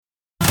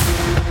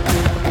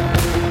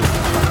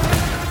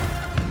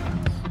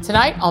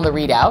Tonight on the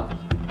ReidOut.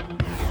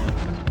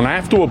 And I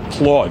have to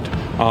applaud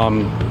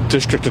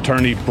District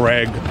Attorney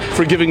Bragg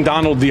for giving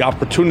Donald the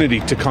opportunity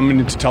to come in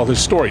and to tell his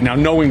story. Now,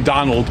 knowing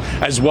Donald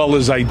as well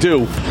as I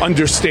do,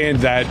 understand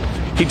that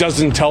he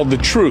doesn't tell the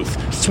truth.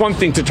 It's one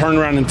thing to turn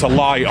around and to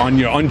lie on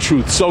your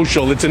untruth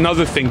social. It's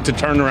another thing to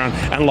turn around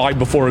and lie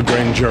before a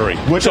grand jury.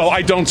 So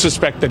I don't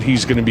suspect that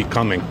he's going to be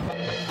coming.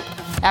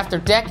 After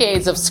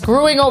decades of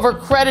screwing over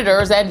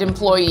creditors and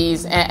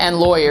employees and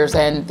lawyers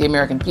and the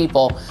American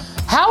people,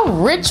 how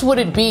rich would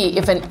it be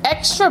if an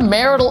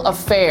extramarital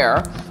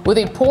affair with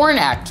a porn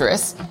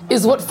actress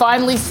is what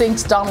finally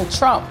sinks Donald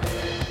Trump?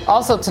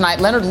 Also tonight,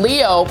 Leonard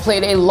Leo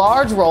played a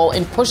large role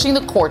in pushing the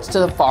courts to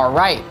the far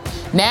right.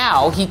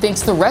 Now he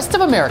thinks the rest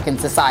of American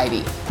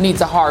society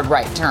needs a hard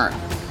right turn.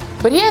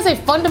 But he has a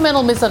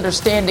fundamental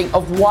misunderstanding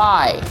of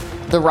why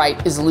the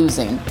right is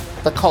losing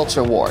the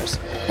culture wars.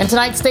 And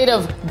tonight's State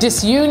of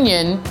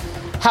Disunion,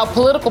 how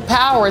political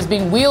power is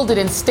being wielded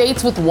in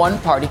states with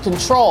one-party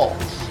control.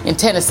 In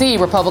Tennessee,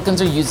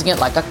 Republicans are using it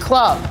like a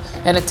club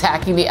and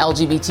attacking the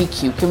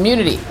LGBTQ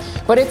community.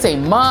 But it's a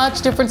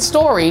much different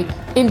story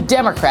in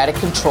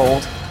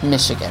Democratic-controlled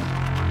Michigan.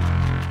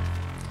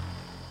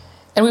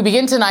 And we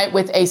begin tonight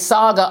with the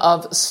saga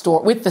of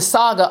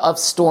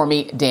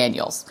Stormy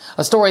Daniels,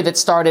 a story that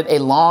started a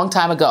long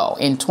time ago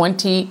in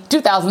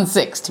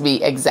 2006 to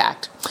be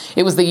exact.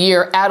 It was the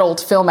year adult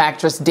film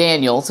actress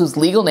Daniels, whose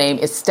legal name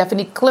is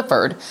Stephanie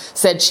Clifford,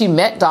 said she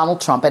met Donald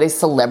Trump at a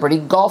celebrity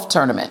golf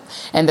tournament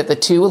and that the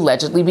two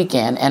allegedly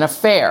began an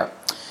affair.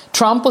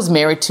 Trump was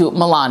married to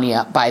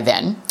Melania by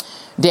then.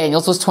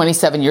 Daniels was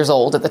 27 years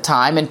old at the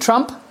time and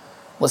Trump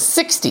was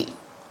 60.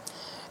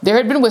 There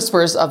had been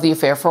whispers of the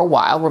affair for a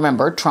while.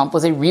 Remember, Trump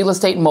was a real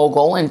estate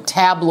mogul and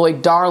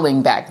tabloid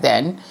darling back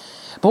then.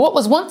 But what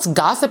was once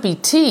gossipy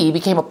tea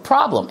became a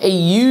problem, a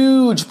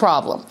huge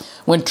problem,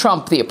 when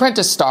Trump, the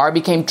Apprentice star,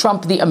 became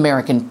Trump, the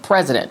American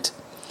president.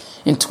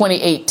 In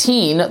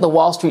 2018, the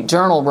Wall Street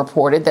Journal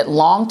reported that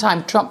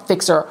longtime Trump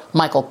fixer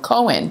Michael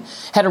Cohen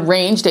had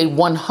arranged a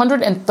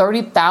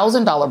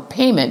 $130,000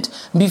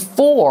 payment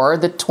before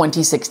the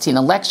 2016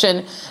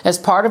 election as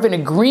part of an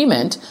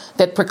agreement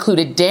that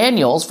precluded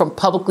Daniels from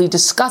publicly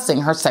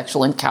discussing her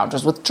sexual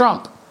encounters with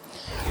Trump.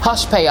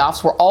 Hush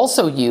payoffs were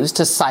also used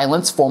to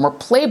silence former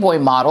Playboy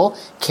model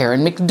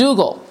Karen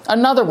McDougal,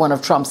 another one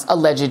of Trump's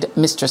alleged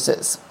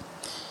mistresses.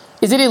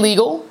 Is it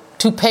illegal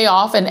to pay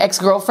off an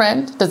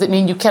ex-girlfriend? Does it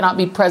mean you cannot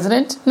be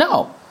president?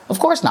 No, of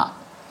course not.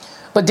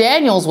 But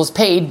Daniels was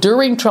paid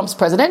during Trump's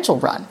presidential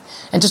run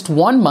and just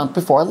 1 month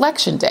before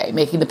Election Day,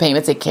 making the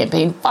payments a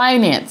campaign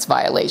finance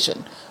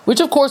violation, which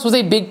of course was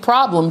a big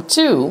problem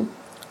too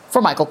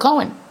for Michael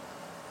Cohen.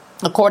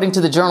 According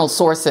to the Journal's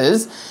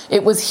sources,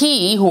 it was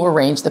he who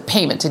arranged the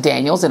payment to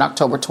Daniels in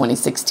October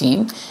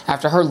 2016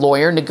 after her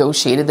lawyer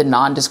negotiated the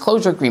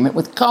non-disclosure agreement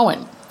with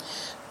Cohen.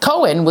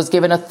 Cohen was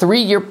given a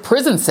 3-year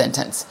prison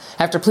sentence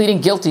after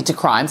pleading guilty to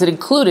crimes that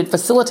included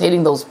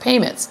facilitating those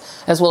payments,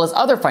 as well as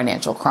other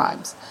financial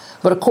crimes.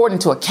 But according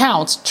to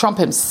accounts, Trump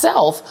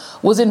himself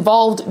was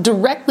involved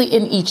directly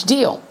in each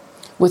deal,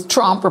 with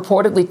Trump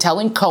reportedly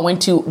telling Cohen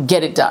to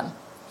get it done.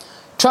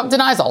 Trump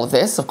denies all of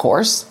this, of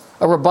course,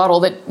 a rebuttal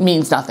that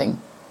means nothing,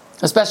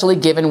 especially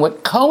given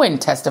what Cohen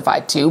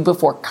testified to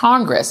before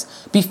Congress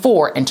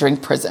before entering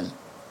prison.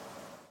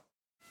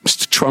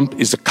 Mr. Trump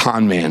is a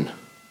con man.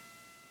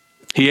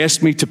 He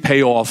asked me to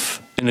pay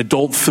off an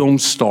adult film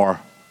star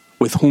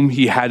with whom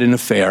he had an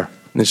affair.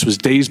 And this was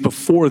days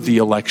before the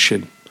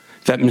election,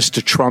 that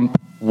Mr. Trump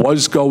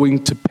was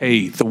going to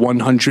pay the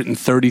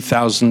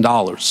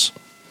 $130,000.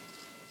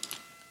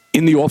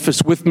 In the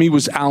office with me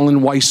was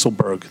Alan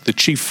Weisselberg, the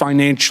chief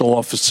financial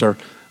officer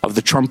of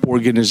the Trump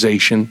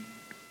Organization.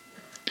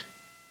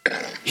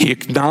 He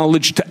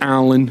acknowledged to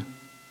Alan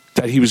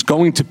that he was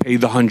going to pay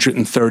the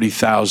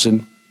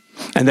 $130,000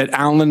 and that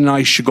Alan and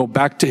I should go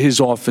back to his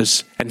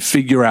office and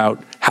figure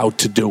out how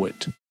to do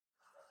it.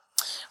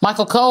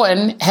 Michael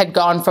Cohen had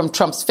gone from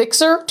Trump's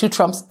fixer to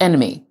Trump's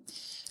enemy.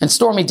 And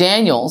Stormy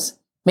Daniels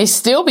may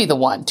still be the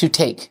one to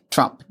take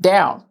Trump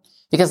down.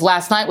 Because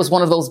last night was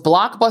one of those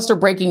blockbuster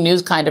breaking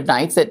news kind of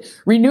nights that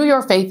renew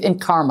your faith in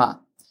karma.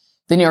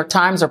 The New York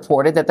Times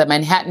reported that the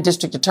Manhattan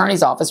District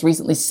Attorney's Office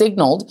recently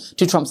signaled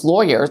to Trump's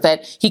lawyers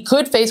that he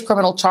could face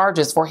criminal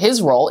charges for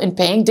his role in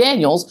paying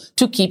Daniels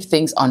to keep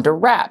things under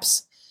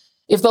wraps.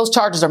 If those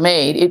charges are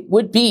made, it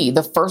would be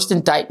the first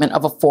indictment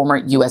of a former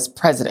U.S.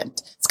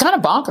 president. It's kind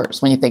of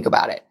bonkers when you think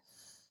about it.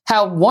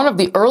 How one of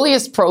the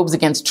earliest probes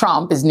against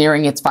Trump is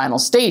nearing its final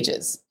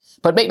stages.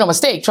 But make no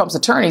mistake, Trump's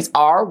attorneys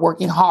are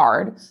working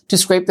hard to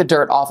scrape the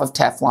dirt off of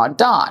Teflon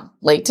Don.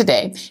 Late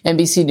today,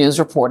 NBC News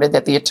reported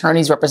that the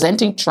attorneys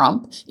representing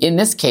Trump in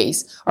this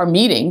case are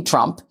meeting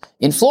Trump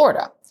in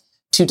Florida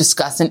to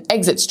discuss an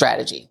exit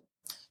strategy.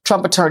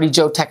 Trump attorney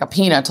Joe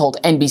Tacopina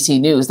told NBC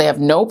News they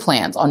have no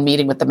plans on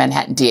meeting with the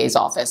Manhattan DA's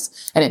office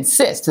and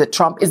insist that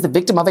Trump is the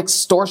victim of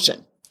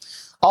extortion.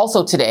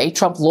 Also today,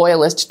 Trump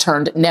loyalist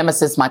turned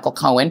nemesis Michael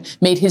Cohen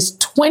made his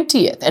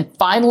 20th and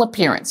final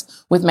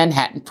appearance with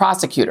Manhattan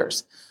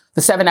prosecutors.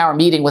 The 7-hour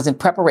meeting was in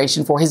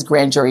preparation for his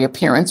grand jury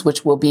appearance,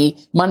 which will be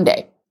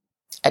Monday.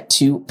 at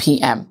 2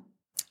 p.m.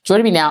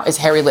 Joining me now is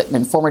Harry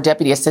Litman, former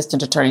Deputy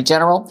Assistant Attorney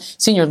General,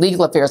 Senior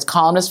Legal Affairs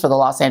columnist for the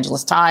Los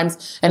Angeles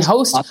Times, and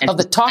host of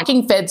the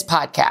Talking Feds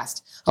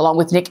podcast, along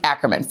with Nick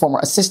Ackerman, former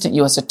Assistant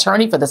U.S.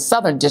 Attorney for the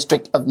Southern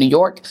District of New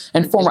York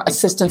and former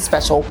Assistant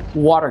Special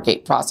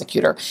Watergate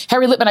Prosecutor.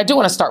 Harry Litman, I do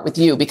want to start with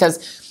you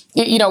because,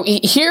 you know,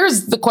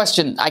 here's the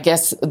question, I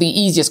guess, the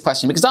easiest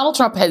question, because Donald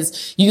Trump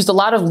has used a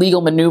lot of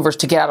legal maneuvers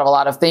to get out of a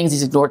lot of things.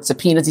 He's ignored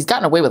subpoenas. He's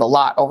gotten away with a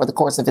lot over the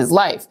course of his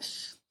life.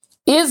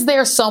 Is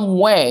there some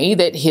way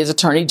that his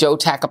attorney, Joe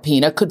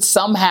Tacopina, could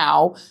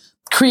somehow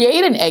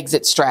create an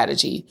exit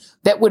strategy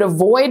that would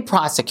avoid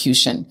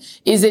prosecution?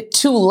 Is it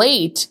too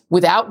late,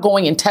 without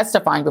going and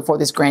testifying before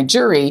this grand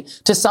jury,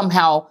 to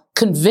somehow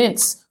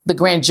convince the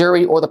grand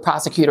jury or the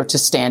prosecutor to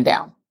stand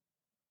down?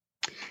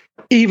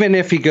 Even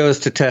if he goes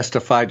to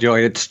testify,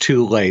 Joy, it's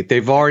too late.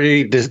 They've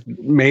already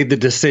made the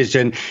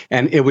decision,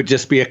 and it would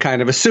just be a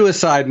kind of a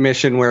suicide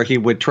mission where he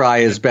would try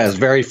his best.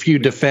 Very few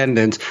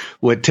defendants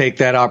would take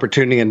that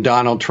opportunity, and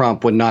Donald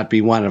Trump would not be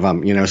one of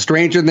them. You know,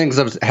 stranger things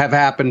have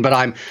happened, but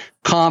I'm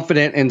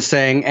confident in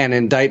saying an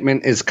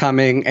indictment is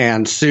coming,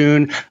 and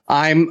soon.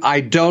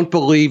 I don't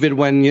believe it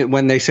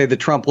when they say the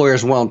Trump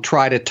lawyers won't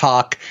try to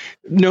talk.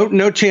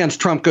 No chance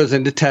Trump goes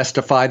in to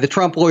testify. The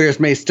Trump lawyers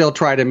may still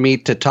try to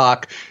meet to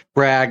talk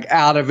Bragg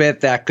out of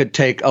it. That could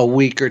take a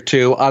week or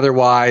two.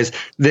 Otherwise,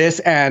 this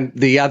and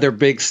the other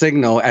big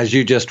signal, as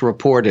you just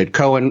reported,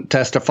 Cohen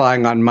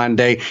testifying on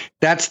Monday,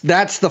 that's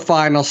the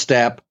final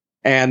step.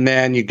 And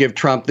then you give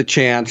Trump the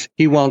chance.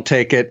 He won't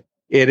take it.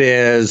 It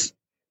is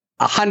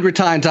 100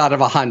 times out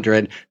of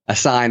 100 a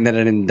sign that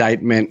an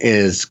indictment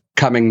is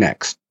coming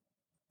next.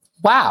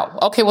 Wow.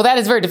 Okay. Well, that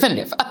is very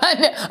definitive.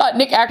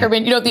 Nick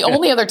Ackerman, you know, the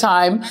only other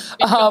time,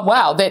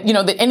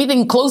 that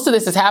anything close to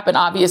this has happened,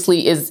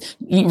 obviously, is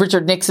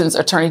Richard Nixon's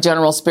Attorney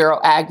General Spiro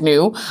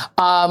Agnew,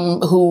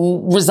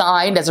 who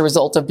resigned as a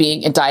result of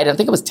being indicted. I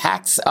think it was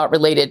tax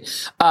related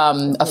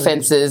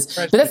offenses.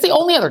 But that's the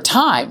only other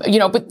time,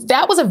 but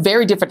that was a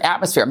very different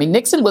atmosphere. I mean,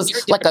 Nixon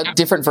was like a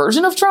different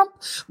version of Trump,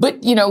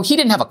 but, he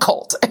didn't have a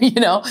cult,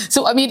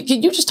 So, I mean,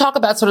 can you just talk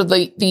about sort of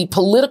the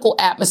political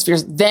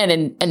atmospheres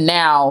then and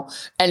now,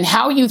 and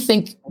how you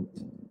think,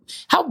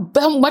 how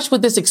much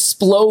would this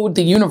explode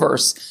the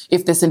universe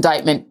if this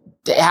indictment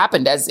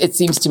happened, as it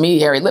seems to me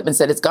Harry Litman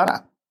said it's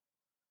gonna?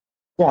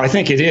 Well, I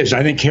think it is.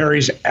 I think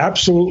Harry's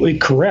absolutely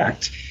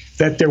correct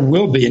that there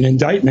will be an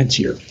indictment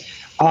here.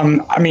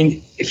 I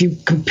mean, if you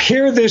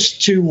compare this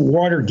to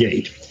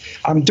Watergate,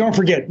 don't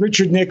forget,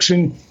 Richard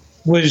Nixon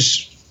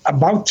was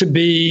about to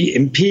be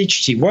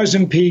impeached. He was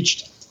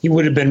impeached. He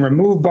would have been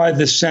removed by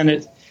the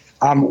Senate.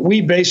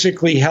 We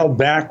basically held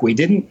back. We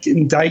didn't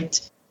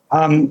indict.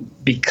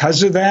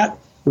 Because of that,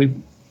 we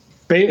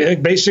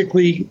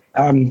basically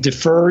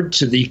deferred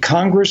to the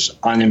Congress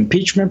on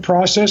impeachment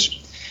process.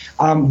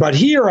 But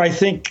here, I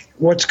think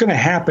what's going to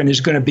happen is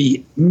going to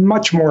be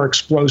much more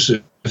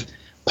explosive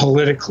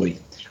politically.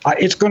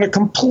 It's going to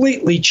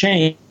completely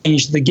change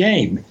the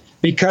game,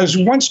 because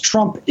once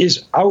Trump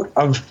is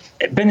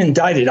been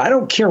indicted, I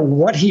don't care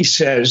what he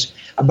says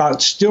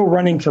about still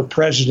running for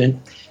president,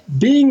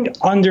 being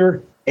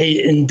under an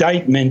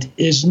indictment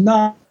is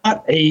not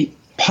a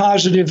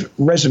positive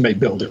resume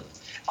builder.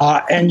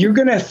 And you're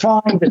going to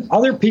find that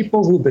other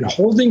people who've been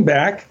holding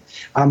back,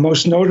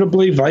 most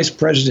notably Vice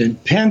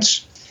President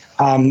Pence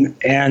and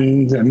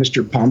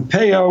Mr.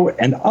 Pompeo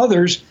and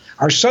others,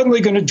 are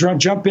suddenly going to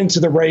jump into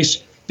the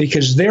race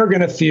because they're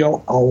going to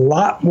feel a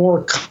lot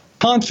more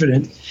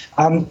confident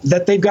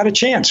that they've got a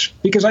chance.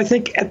 Because I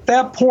think at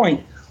that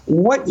point,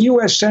 what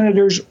U.S.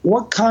 senators,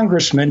 what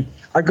congressmen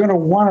are going to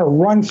want to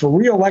run for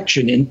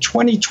re-election in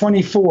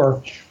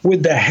 2024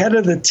 with the head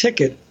of the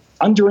ticket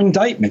under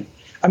indictment?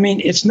 I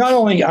mean, it's not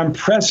only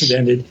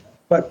unprecedented,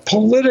 but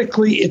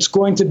politically it's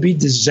going to be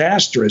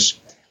disastrous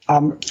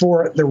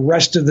for the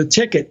rest of the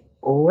ticket,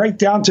 right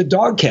down to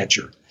dog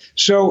catcher.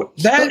 So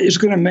that is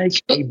going to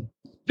make a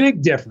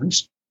big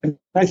difference. And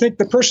I think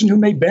the person who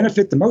may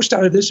benefit the most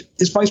out of this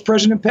is Vice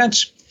President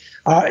Pence.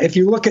 If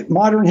you look at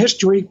modern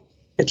history,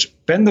 it's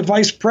been the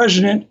vice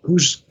president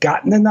who's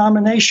gotten the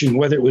nomination,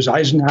 whether it was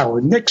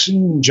Eisenhower,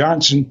 Nixon,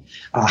 Johnson,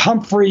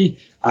 Humphrey,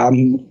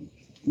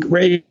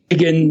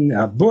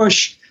 Reagan,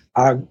 Bush,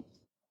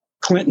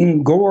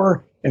 Clinton,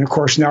 Gore, and of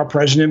course now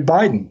President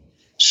Biden.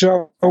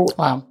 So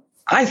wow.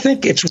 I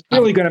think it's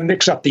really going to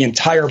mix up the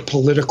entire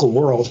political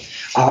world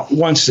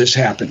once this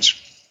happens.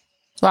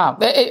 Wow.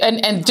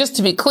 And just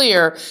to be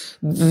clear,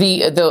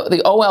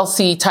 the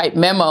OLC type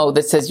memo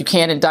that says you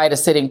can't indict a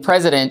sitting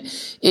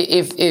president,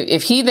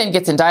 if he then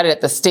gets indicted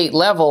at the state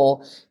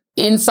level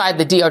inside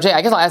the DOJ,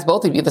 I guess I'll ask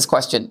both of you this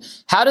question.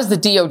 How does the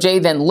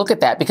DOJ then look at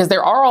that? Because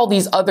there are all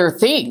these other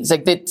things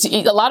like that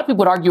a lot of people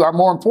would argue are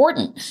more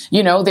important.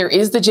 There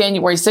is the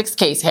January 6th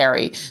case,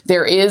 Harry.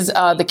 There is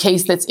the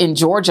case that's in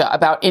Georgia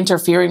about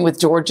interfering with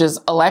Georgia's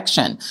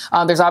election.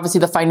 There's obviously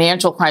the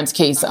financial crimes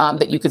case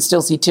that you could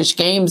still see Tish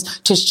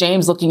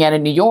James looking at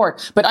in New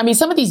York. But I mean,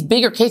 some of these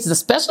bigger cases,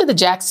 especially the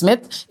Jack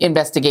Smith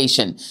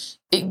investigation,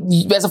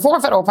 as a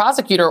former federal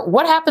prosecutor,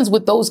 what happens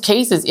with those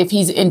cases if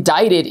he's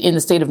indicted in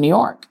the state of New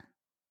York?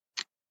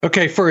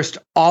 Okay, first,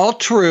 all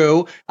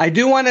true. I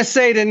do want to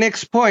say to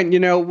Nick's point,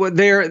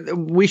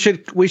 we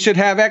should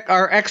have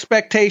our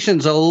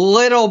expectations a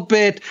little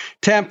bit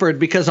tempered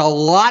because a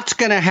lot's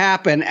going to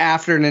happen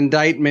after an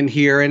indictment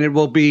here, and it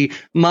will be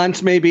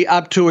months, maybe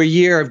up to a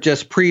year of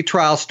just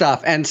pretrial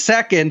stuff. And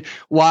second,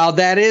 while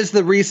that is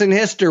the recent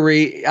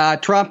history,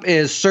 Trump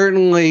is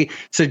certainly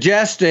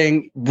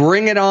suggesting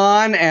bring it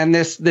on, and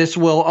this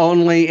will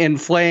only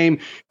inflame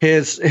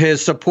his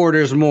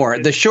supporters more.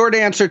 The short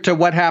answer to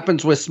what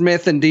happens with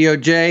Smith and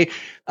DOJ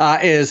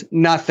is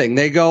nothing.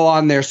 They go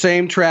on their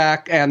same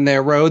track and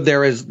their road.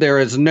 There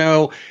is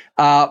no.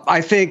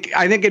 I think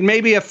it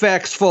maybe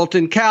affects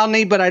Fulton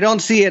County, but I don't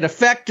see it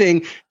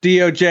affecting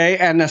DOJ.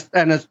 And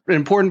an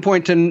important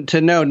point to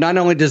note: not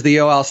only does the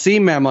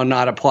OLC memo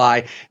not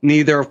apply,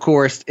 neither, of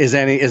course, is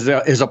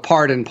a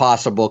pardon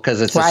possible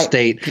because it's a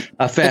state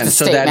offense.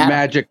 It's a state so that matter.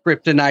 magic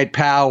kryptonite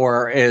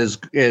power is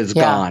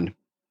gone.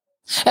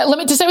 Let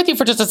me just stay with you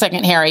for just a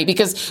second, Harry,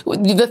 because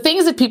the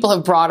things that people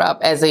have brought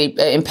up as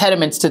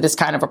impediments to this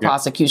kind of a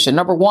prosecution.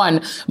 Number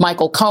one,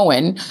 Michael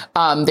Cohen.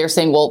 They're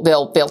saying, well,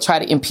 they'll try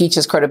to impeach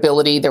his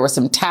credibility. There were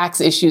some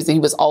tax issues that he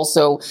was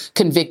also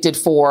convicted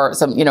for,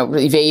 some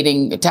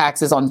evading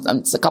taxes on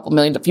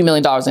a few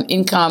million dollars in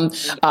income,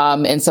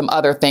 and some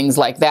other things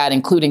like that,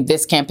 including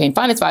this campaign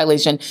finance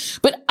violation.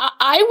 But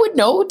I would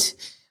note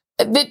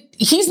that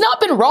he's not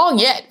been wrong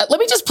yet. Let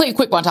me just play a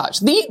quick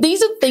montage.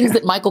 These are things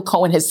that Michael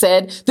Cohen has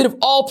said that have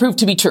all proved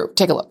to be true.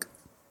 Take a look.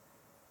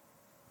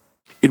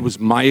 It was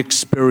my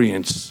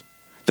experience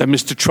that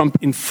Mr. Trump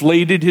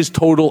inflated his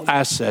total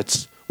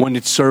assets when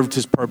it served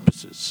his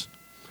purposes,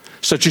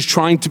 such as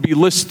trying to be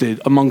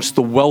listed amongst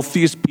the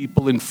wealthiest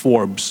people in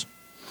Forbes,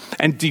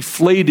 and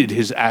deflated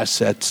his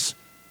assets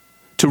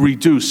to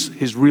reduce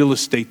his real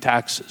estate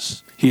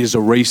taxes. He is a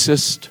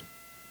racist.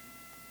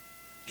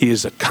 He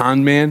is a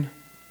con man.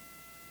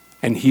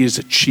 And he is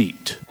a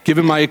cheat.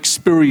 Given my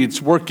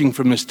experience working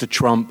for Mr.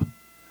 Trump,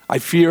 I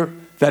fear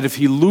that if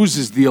he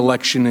loses the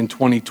election in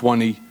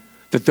 2020,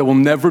 that there will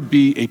never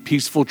be a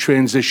peaceful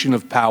transition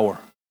of power.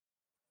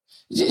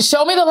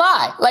 Show me the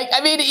lie.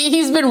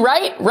 He's been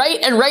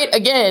right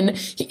again.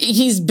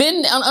 He's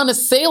been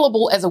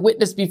unassailable as a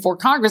witness before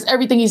Congress.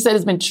 Everything he said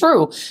has been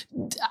true.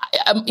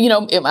 If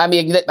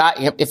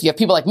you have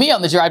people like me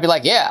on the jury, I'd be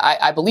like, yeah,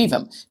 I believe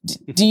him.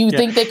 Do you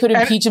think they could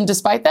impeach him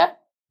despite that?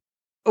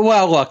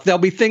 Well, look, there'll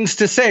be things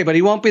to say, but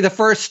he won't be the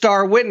first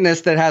star witness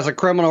that has a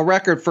criminal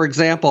record, for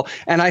example.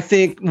 And I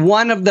think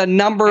one of the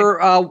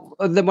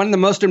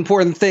most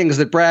important things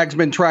that Bragg's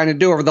been trying to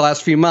do over the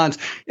last few months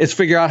is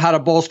figure out how to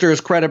bolster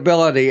his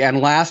credibility. And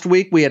last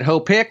week we had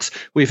Hope Hicks.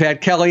 We've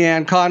had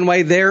Kellyanne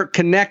Conway. They're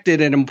connected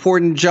at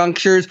important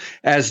junctures,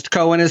 as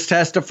Cohen has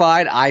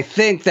testified. I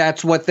think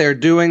that's what they're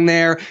doing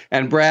there.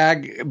 And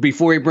Bragg,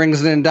 before he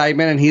brings an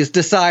indictment, and he's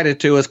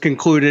decided to, has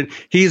concluded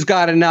he's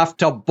got enough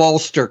to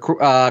bolster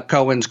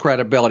Cohen's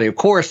credibility. Of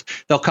course,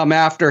 they'll come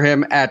after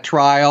him at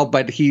trial,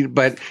 but he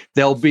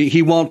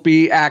won't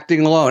be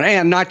acting alone.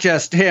 And not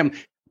just him.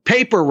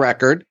 Paper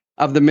record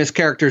of the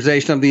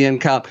mischaracterization of the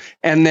income,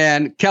 and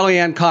then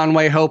Kellyanne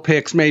Conway, Hope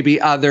Hicks, maybe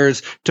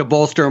others to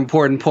bolster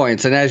important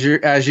points. And as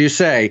you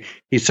say,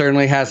 he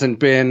certainly hasn't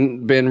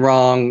been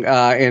wrong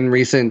in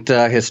recent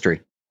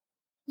history.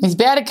 He's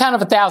bad at count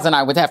of 1,000,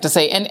 I would have to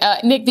say. And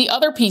Nick, the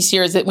other piece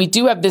here is that we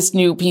do have this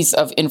new piece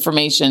of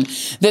information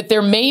that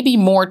there may be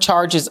more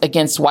charges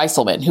against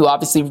Weisselman, who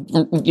obviously,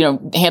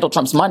 handled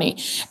Trump's money,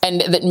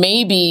 and that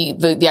maybe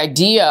the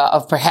idea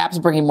of perhaps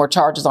bringing more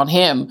charges on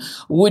him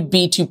would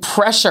be to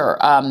pressure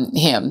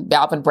him,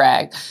 Alvin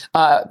Bragg,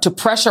 to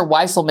pressure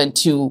Weisselman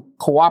to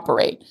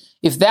cooperate.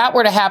 If that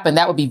were to happen,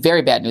 that would be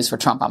very bad news for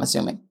Trump, I'm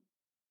assuming.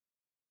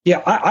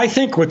 Yeah, I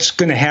think what's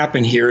going to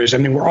happen here is,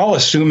 we're all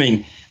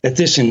assuming that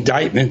this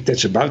indictment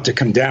that's about to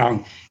come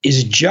down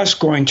is just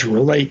going to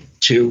relate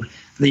to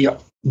the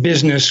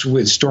business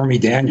with Stormy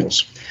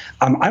Daniels.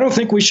 I don't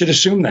think we should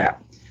assume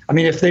that.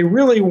 If they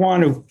really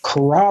want to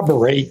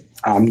corroborate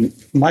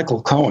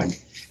Michael Cohen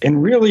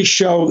and really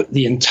show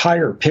the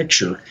entire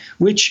picture,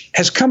 which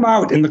has come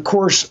out in the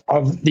course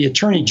of the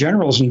Attorney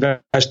General's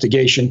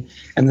investigation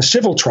and the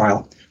civil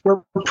trial,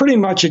 where pretty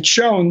much it's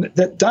shown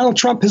that Donald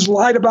Trump has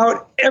lied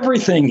about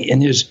everything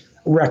in his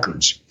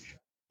records.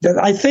 That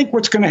I think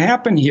what's going to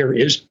happen here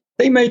is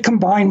they may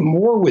combine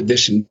more with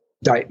this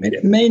indictment.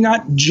 It may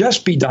not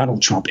just be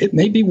Donald Trump. It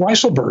may be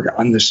Weisselberg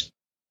on this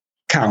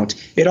count.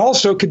 It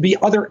also could be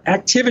other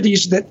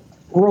activities that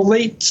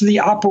relate to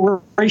the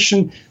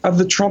operation of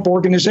the Trump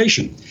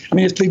organization.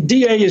 If the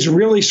DA is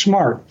really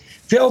smart,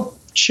 they'll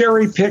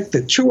cherry pick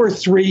the 2 or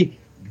 3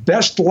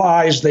 best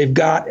lies they've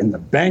got in the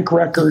bank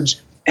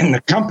records and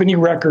the company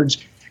records,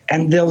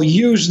 and they'll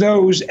use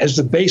those as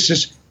the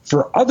basis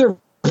for other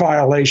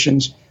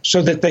violations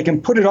so that they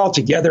can put it all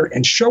together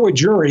and show a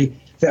jury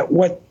that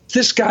what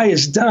this guy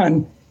has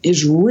done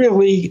is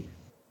really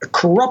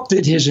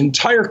corrupted his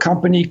entire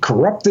company,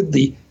 corrupted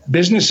the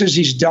businesses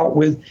he's dealt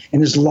with,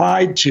 and has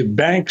lied to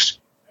banks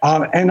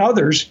and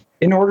others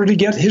in order to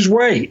get his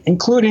way,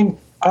 including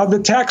the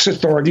tax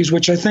authorities,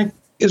 which I think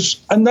is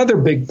another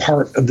big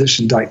part of this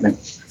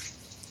indictment.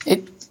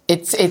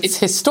 It's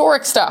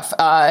historic stuff,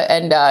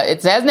 and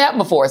it hasn't happened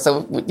before.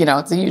 So,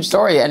 it's a huge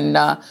story. And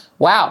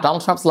wow,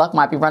 Donald Trump's luck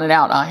might be running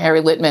out.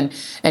 Harry Littman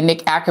and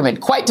Nick Ackerman,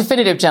 quite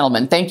definitive,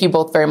 gentlemen. Thank you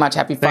both very much.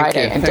 Happy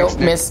Friday. And don't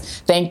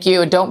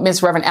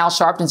miss Reverend Al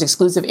Sharpton's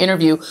exclusive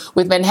interview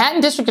with Manhattan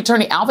District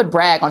Attorney Alvin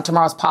Bragg on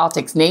tomorrow's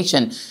Politics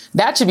Nation.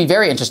 That should be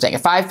very interesting at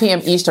 5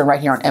 p.m. Eastern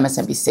right here on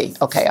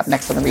MSNBC. Okay, up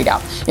next on the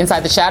ReidOut. Inside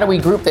the shadowy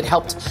group that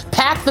helped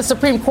pack the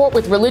Supreme Court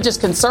with religious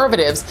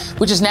conservatives,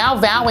 which is now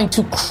vowing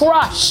to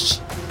crush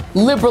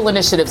liberal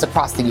initiatives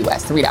across the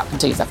U.S. The ReidOut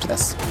continues after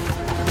this.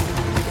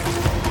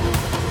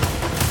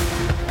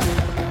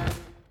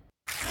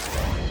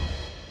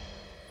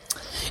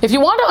 If you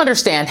want to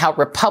understand how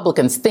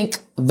Republicans think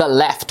the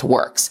left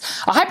works,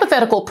 a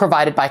hypothetical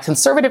provided by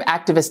conservative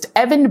activist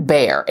Evan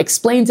Baer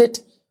explains it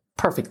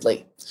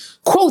perfectly.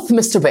 Quoth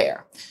Mr.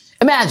 Baer,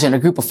 imagine a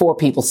group of 4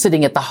 people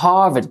sitting at the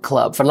Harvard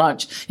Club for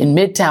lunch in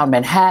Midtown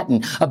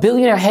Manhattan, a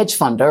billionaire hedge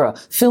funder, a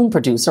film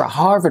producer, a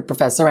Harvard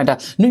professor, and a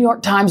New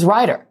York Times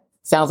writer.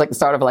 Sounds like the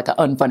start of like an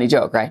unfunny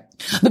joke, right?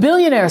 The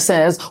billionaire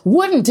says,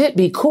 wouldn't it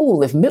be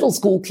cool if middle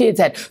school kids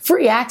had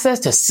free access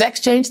to sex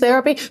change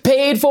therapy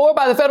paid for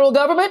by the federal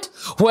government?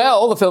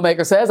 Well, the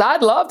filmmaker says,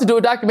 I'd love to do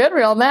a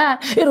documentary on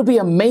that. It'll be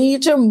a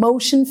major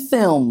motion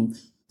film.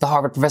 The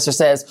Harvard professor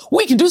says,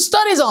 we can do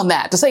studies on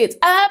that to say it's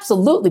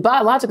absolutely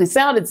biologically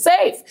sound and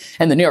safe.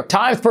 And the New York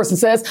Times person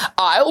says,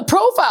 I'll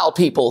profile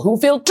people who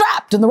feel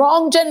trapped in the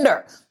wrong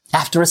gender.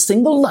 After a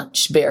single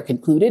lunch, Baer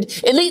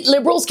concluded, elite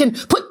liberals can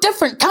put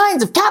different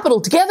kinds of capital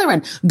together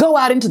and go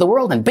out into the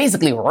world and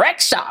basically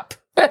wreck shop.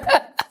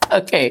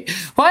 Okay,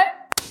 what?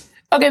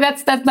 Okay,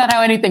 that's not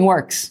how anything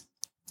works.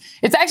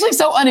 It's actually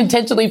so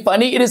unintentionally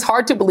funny, it is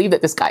hard to believe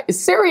that this guy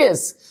is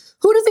serious.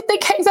 Who does he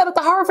think hangs out at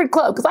the Harvard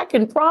Club? Because I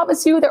can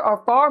promise you there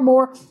are far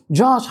more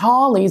Josh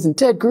Hawleys and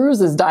Ted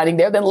Cruz's dining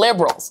there than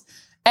liberals.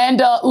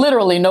 And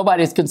literally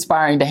nobody's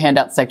conspiring to hand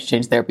out sex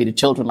change therapy to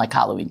children like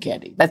Halloween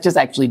candy. That's just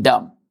actually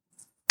dumb.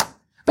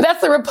 But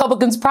that's the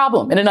Republicans'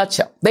 problem in a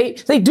nutshell. They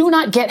do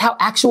not get how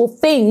actual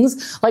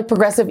things like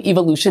progressive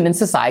evolution in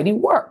society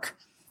work.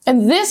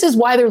 And this is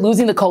why they're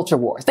losing the culture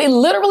wars. They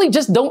literally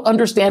just don't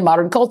understand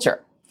modern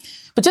culture.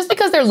 But just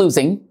because they're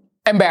losing,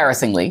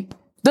 embarrassingly,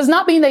 does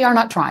not mean they are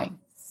not trying.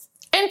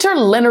 Enter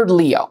Leonard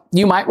Leo.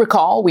 You might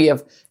recall we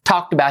have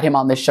talked about him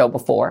on this show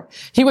before.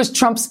 He was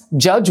Trump's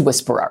judge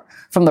whisperer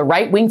from the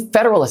right-wing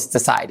Federalist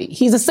Society.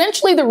 He's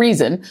essentially the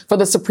reason for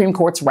the Supreme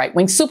Court's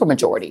right-wing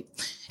supermajority.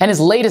 And his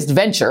latest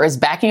venture is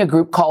backing a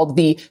group called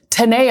the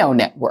Teneo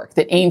Network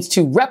that aims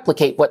to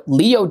replicate what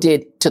Leo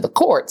did to the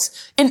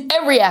courts in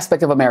every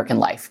aspect of American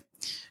life.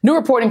 New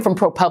reporting from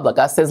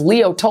ProPublica says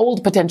Leo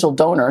told potential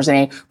donors in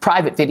a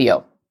private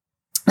video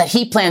that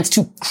he plans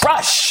to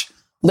crush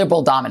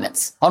liberal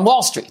dominance on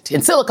Wall Street, in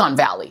Silicon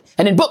Valley,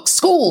 and in books,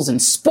 schools, and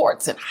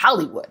sports, and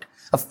Hollywood.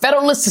 A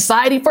Federalist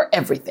Society for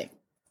everything.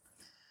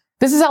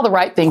 This is how the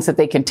right thinks that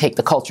they can take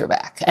the culture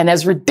back. And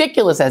as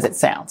ridiculous as it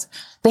sounds,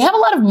 they have a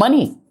lot of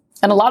money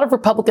and a lot of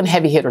Republican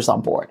heavy hitters on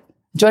board.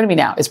 Joining me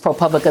now is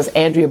ProPublica's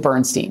Andrea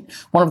Bernstein,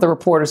 one of the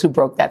reporters who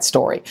broke that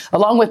story,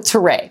 along with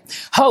Teray,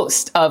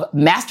 host of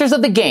Masters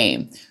of the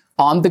Game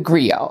on the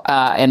Griot.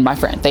 And my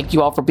friend, thank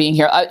you all for being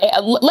here.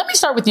 Let me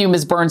start with you,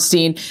 Ms.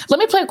 Bernstein. Let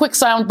me play a quick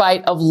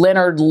soundbite of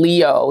Leonard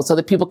Leo so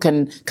that people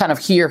can kind of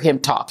hear him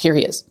talk. Here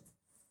he is.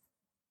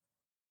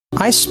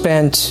 I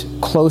spent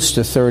close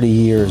to 30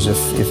 years,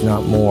 if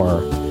not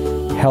more,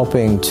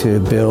 helping to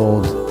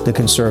build the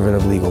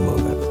conservative legal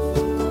movement.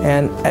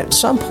 And at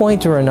some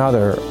point or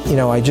another,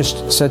 I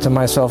just said to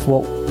myself,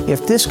 well,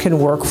 if this can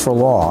work for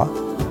law,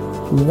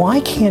 why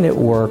can't it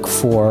work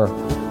for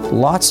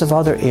lots of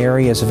other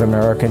areas of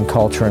American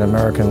culture and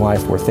American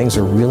life where things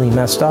are really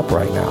messed up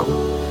right now?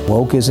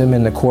 Wokeism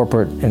in the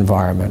corporate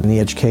environment, in the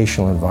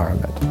educational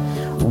environment,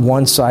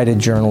 one-sided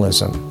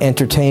journalism,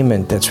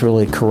 entertainment that's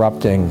really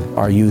corrupting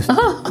our youth.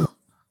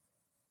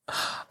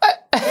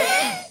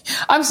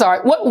 I'm sorry.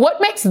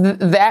 What makes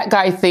that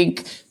guy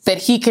think that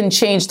he can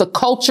change the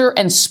culture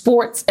and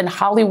sports and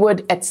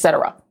Hollywood,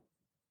 etc.?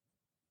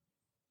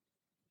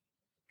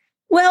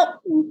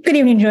 Well, good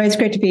evening, Joy. It's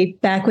great to be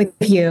back with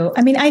you.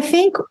 I mean, I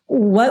think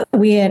what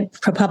we at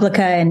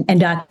ProPublica and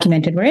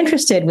Documented were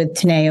interested with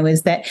Teneo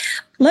is that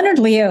Leonard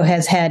Leo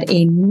has had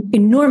an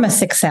enormous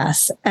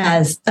success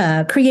as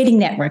creating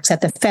networks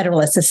at the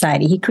Federalist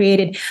Society. He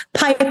created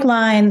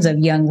pipelines of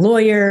young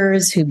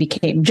lawyers who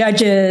became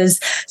judges.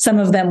 Some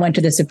of them went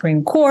to the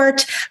Supreme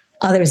Court.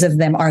 Others of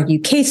them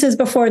argued cases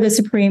before the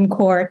Supreme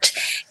Court.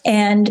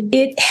 And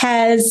it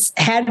has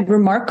had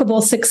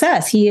remarkable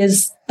success. He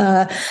is,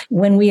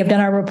 when we have done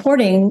our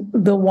reporting,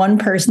 the one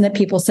person that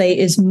people say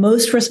is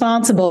most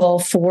responsible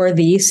for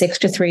the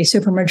 6-3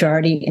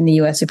 supermajority in the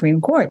U.S. Supreme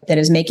Court that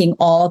is making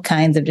all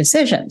kinds of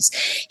decisions.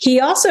 He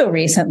also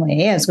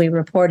recently, as we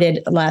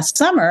reported last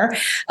summer,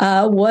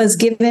 was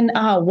given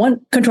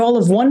control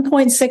of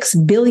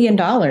 $1.6 billion,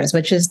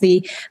 which is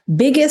the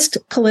biggest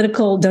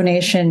political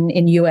donation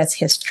in U.S.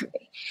 history.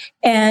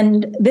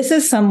 And this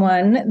is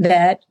someone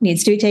that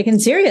needs to be taken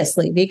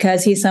seriously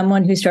because he's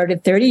someone who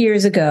started 30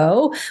 years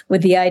ago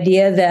with the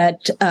idea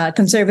that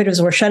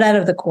conservatives were shut out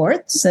of the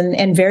courts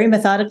and very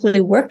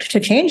methodically worked to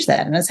change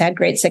that and has had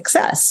great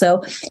success.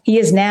 So he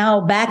is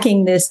now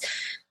backing this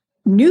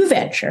new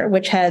venture,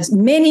 which has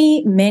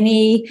many,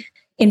 many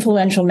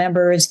influential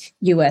members,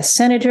 U.S.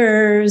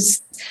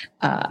 senators.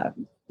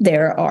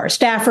 There are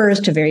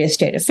staffers to various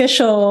state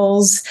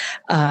officials.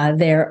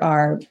 There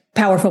are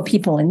powerful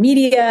people in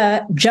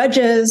media,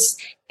 judges.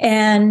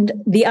 And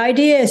the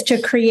idea is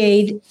to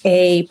create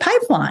a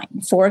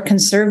pipeline for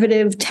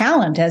conservative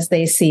talent, as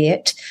they see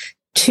it,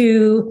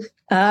 to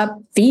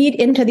feed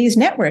into these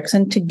networks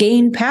and to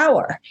gain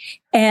power.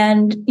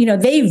 And,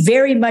 they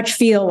very much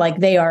feel like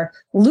they are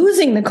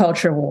losing the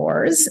culture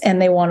wars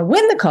and they want to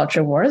win the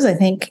culture wars. I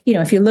think,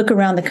 if you look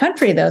around the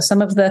country, though,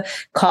 some of the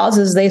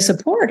causes they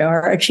support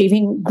are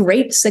achieving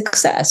great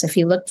success. If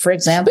you look, for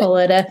example,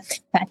 at a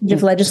package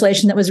of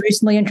legislation that was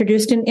recently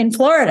introduced in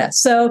Florida.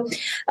 So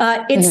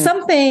it's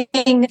something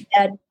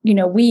that,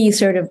 we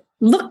sort of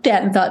looked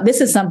at and thought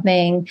this is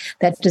something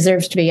that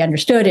deserves to be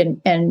understood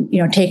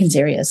and taken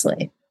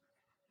seriously.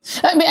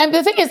 I mean,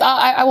 the thing is,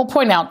 I will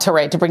point out,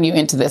 Reid, to bring you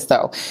into this,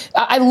 though.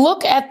 I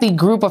look at the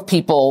group of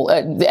people,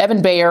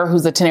 Evan Bayer,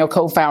 who's the Teneo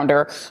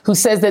co-founder, who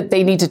says that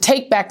they need to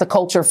take back the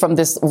culture from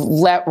this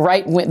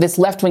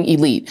left-wing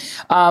elite.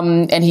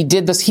 And he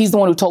did this. He's the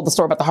one who told the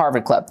story about the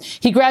Harvard Club.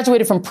 He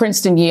graduated from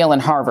Princeton, Yale,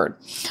 and Harvard.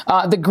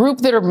 The group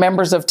that are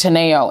members of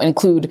Teneo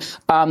include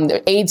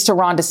aides to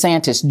Ron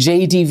DeSantis,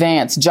 J.D.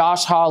 Vance,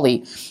 Josh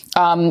Hawley.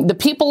 The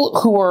people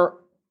who are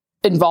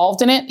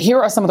involved in it, here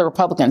are some of the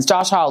Republicans: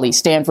 Josh Hawley,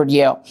 Stanford,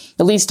 Yale;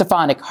 Elise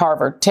Stefanik,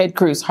 Harvard; Ted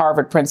Cruz,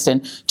 Harvard,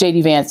 Princeton;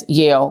 J.D. Vance,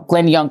 Yale;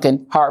 Glenn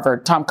Youngkin,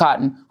 Harvard; Tom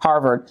Cotton,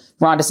 Harvard;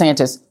 Ron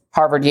DeSantis,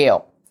 Harvard,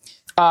 Yale.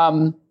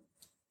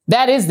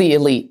 That is the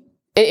elite.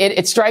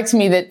 It strikes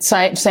me that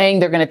saying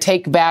they're going to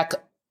take back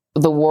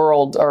the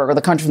world or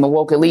the country from the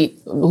woke elite,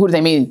 who do they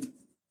mean?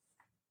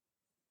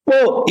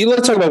 Well,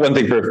 let's talk about one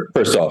thing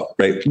first off,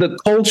 right? The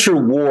culture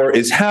war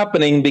is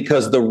happening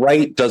because the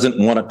right doesn't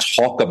want to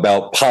talk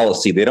about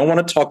policy. They don't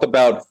want to talk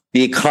about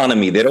the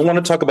economy. They don't want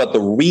to talk about the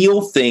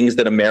real things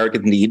that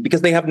Americans need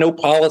because they have no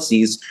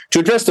policies to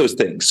address those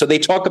things. So they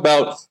talk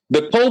about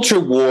the culture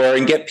war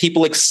and get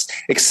people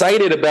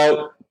excited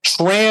about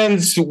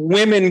trans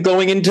women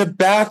going into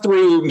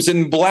bathrooms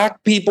and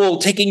Black people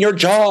taking your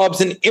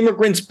jobs and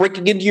immigrants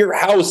breaking into your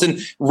house, and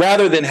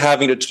rather than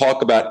having to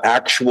talk about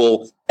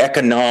actual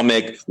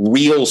economic,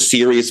 real,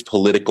 serious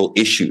political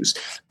issues.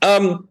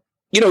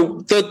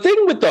 The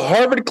thing with the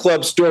Harvard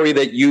Club story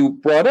that you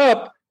brought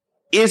up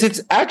is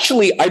it's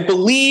actually, I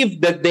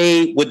believe that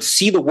they would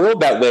see the world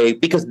that way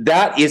because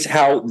that is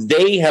how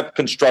they have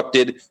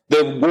constructed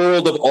the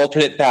world of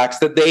alternate facts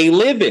that they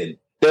live in.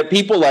 That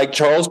people like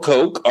Charles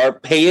Koch are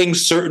paying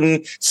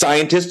certain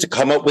scientists to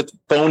come up with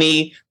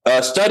phony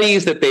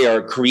studies, that they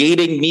are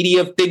creating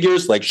media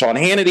figures like Sean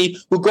Hannity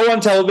who go on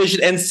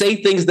television and say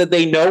things that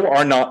they know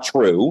are not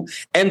true.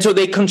 And so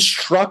they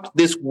construct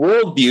this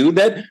worldview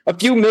that a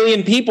few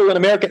million people in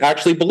America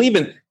actually believe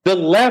in. The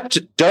left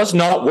does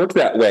not work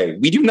that way.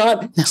 We do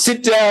not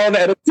sit down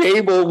at a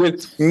table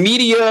with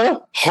media,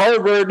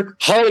 Harvard,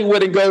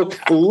 Hollywood, and go,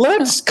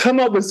 let's come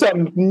up with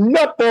some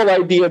nutball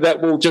idea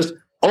that will just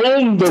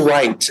own the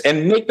right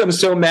and make them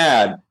so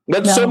mad.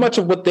 That's so much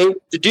of what they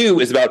want to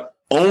do is about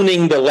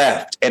owning the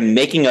left and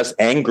making us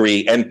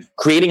angry and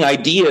creating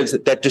ideas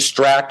that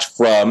distract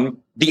from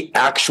the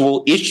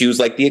actual issues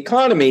like the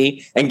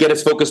economy and get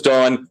us focused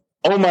on,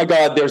 oh my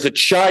God, there's a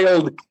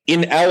child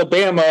in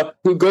Alabama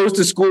who goes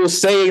to school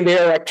saying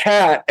they're a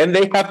cat and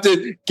they have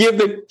to give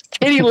the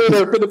kitty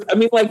litter for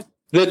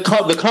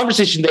the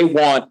conversation they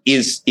want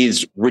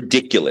is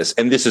ridiculous.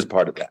 And this is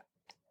part of that.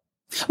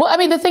 Well, I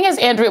mean, the thing is,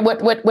 Andrea,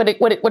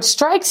 what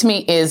strikes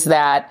me is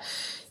that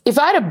if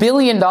I had $1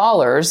 billion,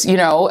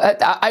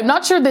 I'm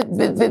not sure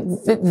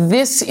that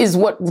this is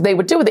what they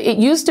would do with it. It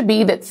used to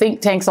be that think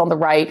tanks on the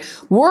right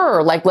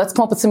were like, let's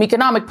come up with some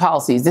economic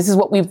policies. This is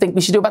what we think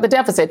we should do about the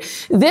deficit.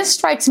 This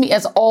strikes me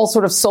as all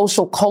sort of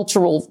social,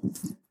 cultural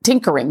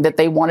tinkering that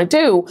they want to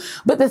do.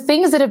 But the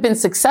things that have been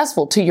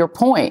successful, to your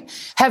point,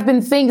 have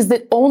been things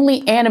that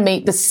only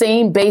animate the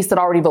same base that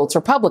already votes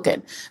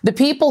Republican. The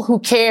people who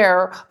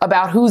care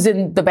about who's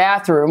in the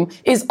bathroom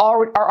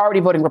are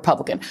already voting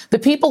Republican. The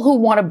people who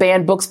want to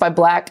ban books by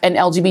Black and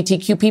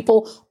LGBTQ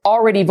people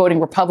already voting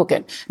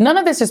Republican. None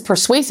of this is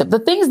persuasive. The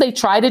things they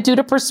try to do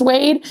to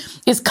persuade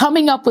is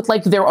coming up with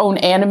like their own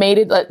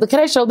animated. Can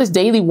I show this?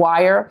 Daily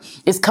Wire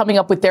is coming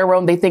up with their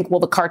own. They think, well,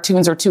 the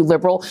cartoons are too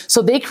liberal.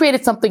 So they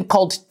created something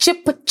called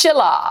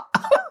Chip-Chilla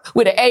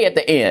with an A at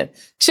the end.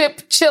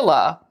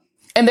 Chip-Chilla.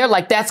 And they're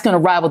like, that's going to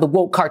rival the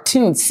woke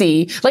cartoon.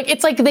 See, like,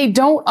 it's like they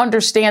don't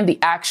understand the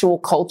actual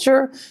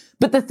culture,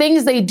 but the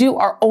things they do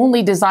are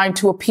only designed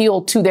to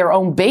appeal to their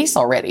own base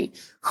already.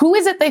 Who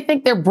is it they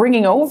think they're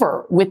bringing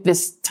over with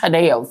this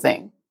Teneo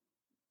thing?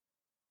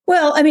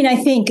 Well, I mean, I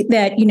think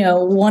that,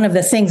 one of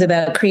the things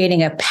about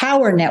creating a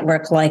power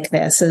network like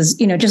this is,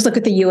 just look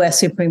at the U.S.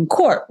 Supreme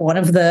Court. One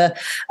of the,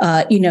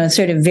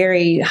 sort of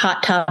very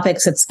hot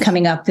topics that's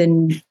coming up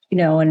in,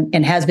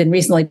 and has been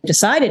recently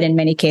decided in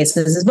many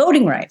cases is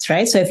voting rights,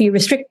 right? So if you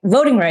restrict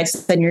voting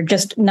rights, then you're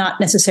just not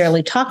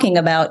necessarily talking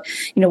about,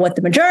 what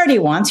the majority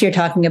wants. You're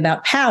talking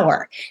about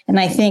power. And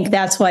I think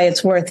that's why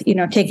it's worth,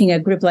 taking a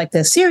group like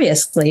this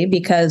seriously,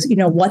 because,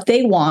 what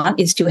they want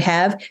is to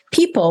have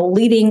people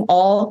leading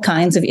all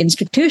kinds of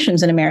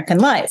institutions in American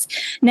life.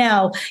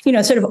 Now,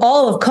 sort of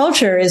all of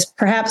culture is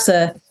perhaps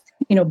a,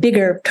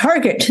 bigger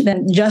target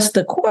than just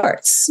the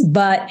courts.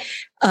 But,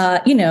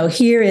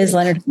 here is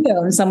Leonard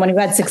Leo, someone who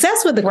had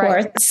success with the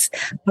courts,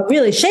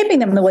 really shaping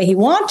them the way he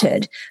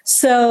wanted.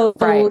 So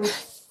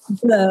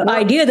the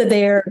idea that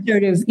they're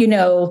sort of,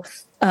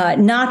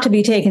 not to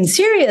be taken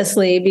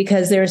seriously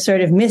because they're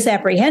sort of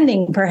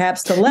misapprehending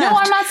perhaps the left. No,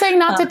 I'm not saying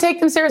not to take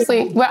them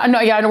seriously. Well, no,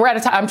 yeah, we're out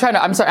of time.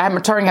 I'm sorry,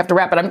 I'm turning, have to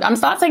wrap, but I'm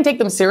not saying take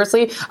them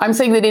seriously. I'm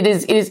saying that it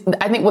is,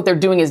 I think what they're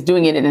doing is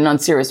doing it in an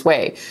unserious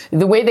way.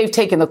 The way they've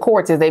taken the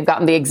courts is they've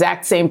gotten the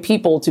exact same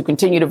people to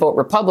continue to vote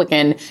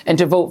Republican and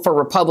to vote for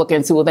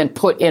Republicans who will then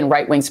put in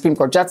right-wing Supreme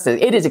Court justices.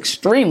 It is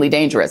extremely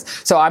dangerous.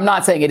 So I'm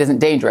not saying it isn't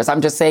dangerous.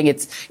 I'm just saying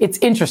it's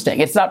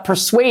interesting. It's not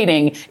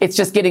persuading. It's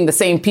just getting the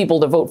same people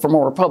to vote for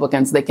more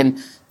Republicans. They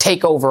can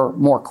take over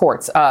more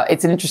courts.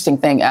 It's an interesting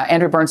thing.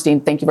 Andrew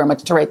Bernstein, thank you very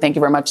much. Ray, thank you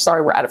very much.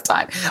 Sorry, we're out of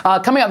time.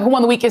 Coming up, Who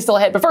Won the Week is still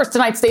ahead. But first,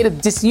 tonight's State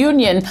of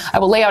Disunion. I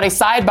will lay out a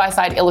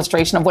side-by-side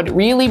illustration of what it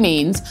really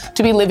means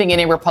to be living in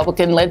a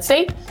Republican-led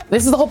state.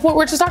 This is the whole point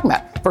we're just talking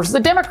about, versus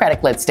a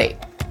Democratic-led state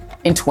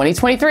in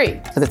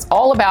 2023, because it's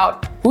all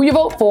about who you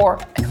vote for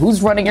and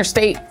who's running your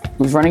state,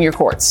 who's running your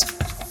courts.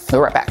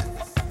 We'll be right back.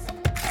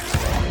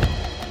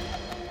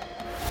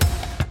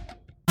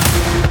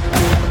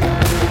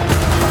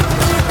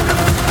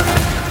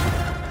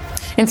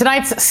 In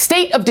tonight's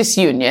State of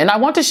Disunion, I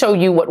want to show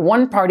you what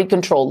one-party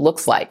control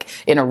looks like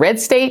in a red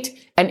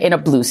state and in a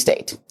blue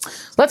state.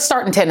 Let's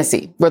start in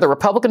Tennessee, where the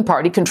Republican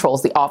Party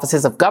controls the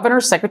offices of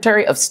governor,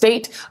 secretary of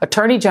state,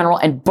 attorney general,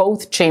 and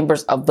both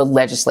chambers of the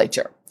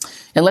legislature.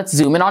 And let's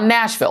zoom in on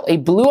Nashville, a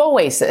blue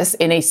oasis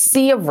in a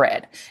sea of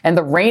red and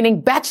the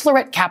reigning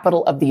bachelorette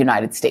capital of the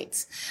United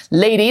States.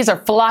 Ladies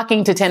are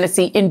flocking to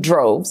Tennessee in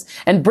droves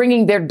and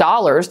bringing their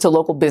dollars to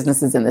local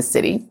businesses in the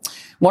city.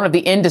 One of the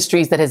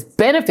industries that has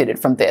benefited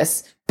from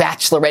this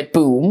bachelorette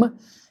boom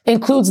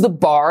includes the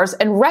bars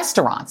and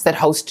restaurants that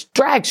host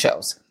drag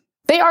shows.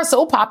 They are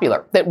so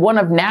popular that one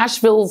of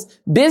Nashville's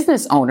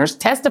business owners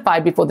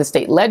testified before the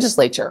state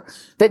legislature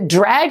that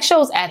drag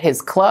shows at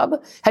his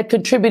club had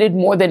contributed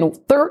more than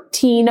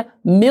 $13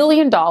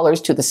 million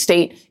to the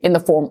state in the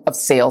form of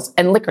sales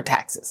and liquor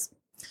taxes.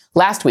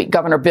 Last week,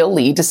 Governor Bill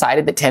Lee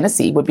decided that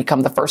Tennessee would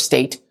become the first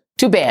state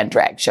to ban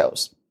drag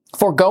shows,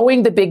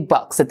 foregoing the big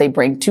bucks that they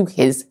bring to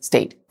his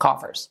state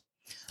coffers.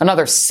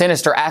 Another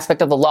sinister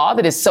aspect of the law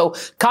that is so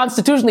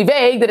constitutionally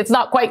vague that it's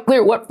not quite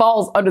clear what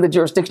falls under the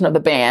jurisdiction of the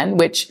ban,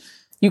 which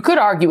you could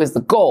argue is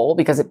the goal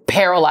because it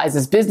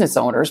paralyzes business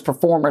owners,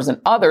 performers, and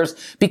others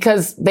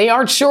because they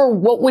aren't sure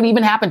what would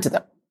even happen to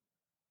them.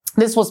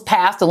 This was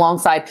passed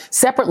alongside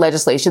separate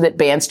legislation that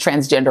bans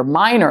transgender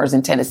minors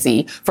in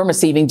Tennessee from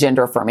receiving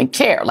gender-affirming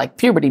care, like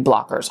puberty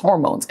blockers,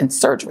 hormones, and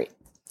surgery.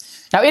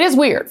 Now, it is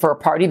weird for a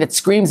party that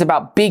screams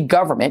about big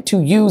government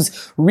to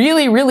use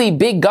really, really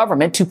big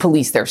government to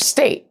police their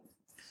state.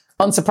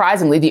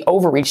 Unsurprisingly, the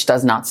overreach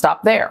does not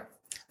stop there.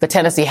 The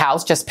Tennessee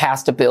House just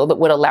passed a bill that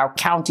would allow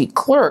county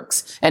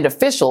clerks and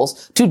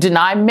officials to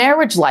deny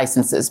marriage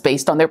licenses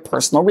based on their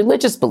personal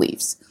religious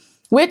beliefs,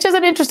 which is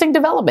an interesting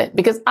development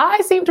because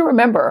I seem to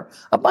remember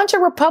a bunch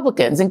of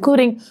Republicans,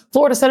 including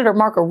Florida Senator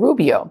Marco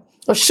Rubio,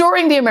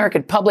 assuring the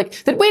American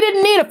public that we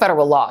didn't need a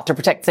federal law to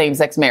protect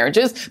same-sex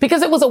marriages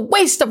because it was a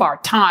waste of our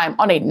time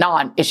on a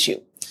non-issue.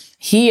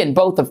 He and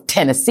both of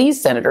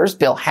Tennessee's senators,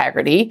 Bill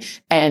Hagerty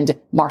and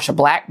Marsha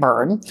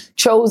Blackburn,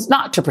 chose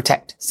not to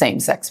protect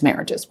same-sex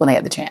marriages when they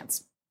had the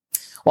chance.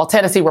 While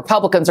Tennessee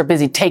Republicans are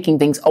busy taking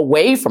things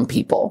away from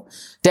people,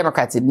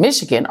 Democrats in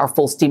Michigan are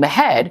full steam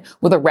ahead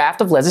with a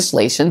raft of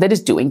legislation that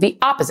is doing the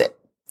opposite.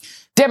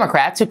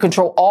 Democrats, who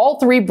control all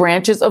three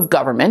branches of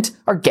government,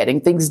 are getting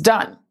things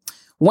done.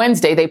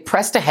 Wednesday, they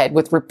pressed ahead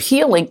with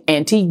repealing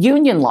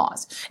anti-union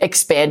laws,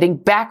 expanding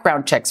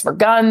background checks for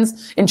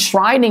guns,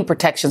 enshrining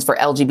protections for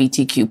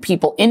LGBTQ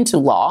people into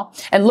law,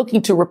 and looking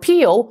to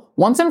repeal,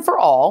 once and for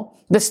all,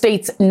 the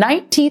state's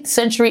 19th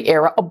century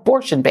era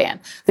abortion ban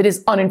that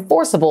is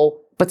unenforceable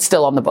but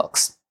still on the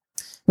books.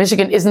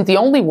 Michigan isn't the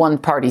only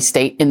one-party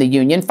state in the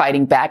union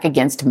fighting back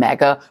against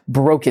MAGA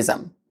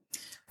brokeism.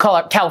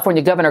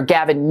 California Governor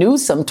Gavin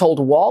Newsom told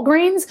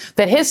Walgreens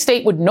that his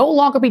state would no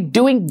longer be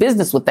doing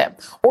business with them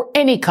or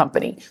any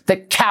company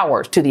that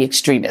cowers to the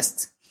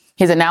extremists.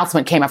 His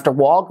announcement came after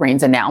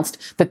Walgreens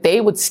announced that they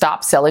would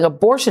stop selling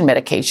abortion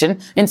medication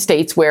in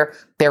states where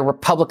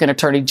Republican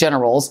attorney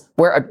generals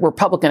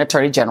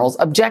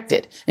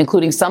objected,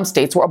 including some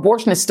states where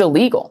abortion is still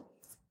legal.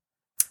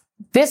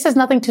 This is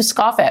nothing to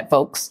scoff at,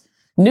 folks.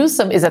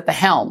 Newsom is at the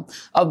helm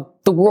of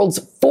the world's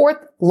fourth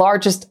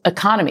largest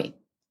economy.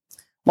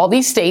 While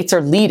these states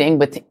are leading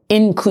with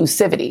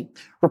inclusivity,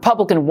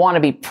 Republican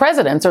wannabe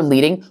presidents are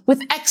leading with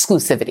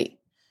exclusivity.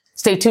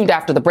 Stay tuned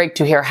after the break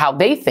to hear how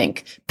they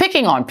think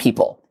picking on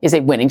people is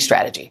a winning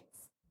strategy.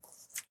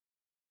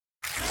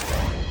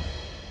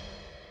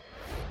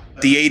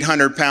 The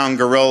 800-pound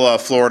gorilla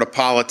of Florida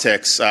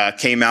politics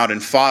came out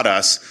and fought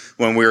us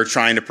when we were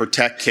trying to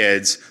protect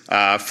kids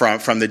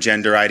from the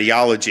gender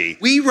ideology.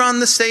 We run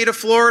the state of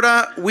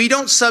Florida. We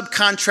don't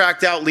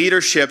subcontract out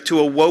leadership to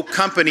a woke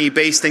company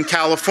based in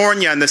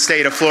California in the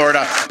state of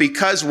Florida.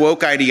 Because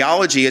woke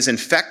ideology has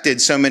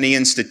infected so many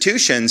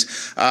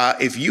institutions,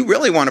 if you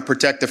really want to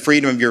protect the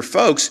freedom of your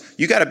folks,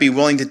 you got to be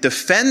willing to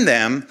defend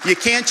them. You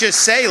can't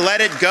just say,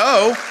 let it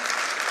go,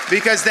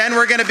 because then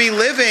we're going to be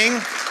living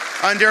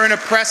under an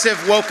oppressive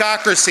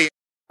wokeocracy.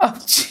 Oh,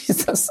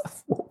 Jesus,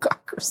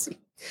 wokeocracy.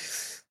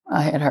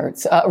 It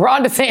hurts.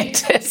 Ron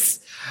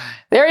DeSantis,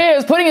 there he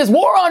is, putting his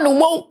war on the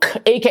woke,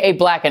 a.k.a.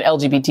 Black and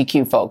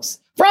LGBTQ folks,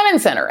 front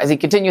and center as he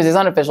continues his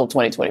unofficial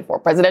 2024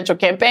 presidential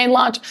campaign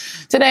launch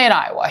today in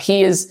Iowa.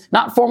 He is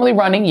not formally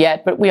running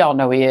yet, but we all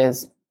know he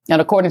is.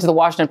 And according to the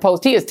Washington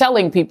Post, he is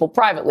telling people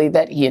privately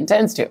that he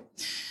intends to.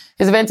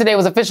 His event today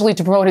was officially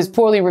to promote his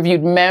poorly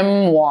reviewed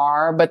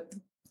memoir, but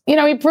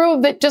he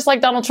proved that just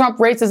like Donald Trump,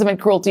 racism and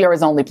cruelty are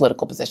his only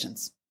political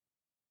positions.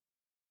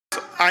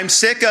 I'm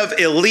sick of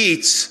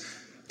elites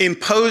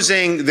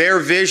imposing their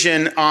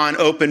vision on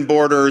open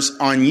borders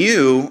on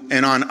you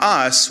and on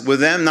us, with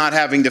them not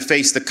having to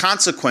face the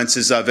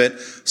consequences of it.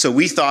 So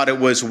we thought it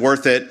was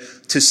worth it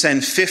to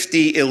send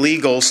 50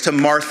 illegals to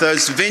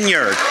Martha's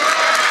Vineyard.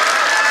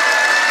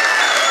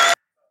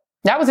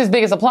 That was his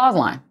biggest applause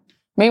line.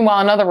 Meanwhile,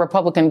 another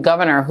Republican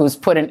governor who's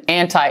put an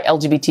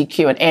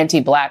anti-LGBTQ and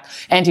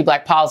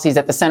anti-black policies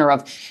at the center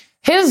of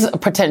his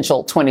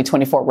potential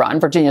 2024 run,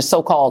 Virginia's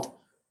so-called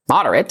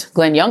moderate,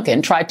 Glenn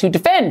Youngkin, tried to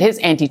defend his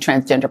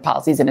anti-transgender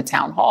policies in a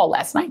town hall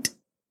last night.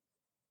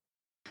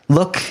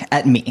 Look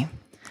at me.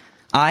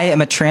 I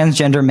am a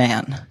transgender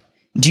man.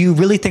 Do you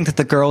really think that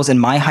the girls in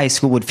my high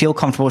school would feel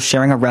comfortable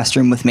sharing a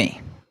restroom with me?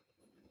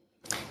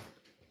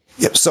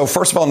 Yep. So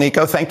first of all,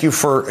 Nico, thank you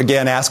for,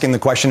 again, asking the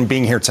question,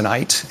 being here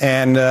tonight,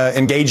 and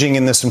engaging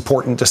in this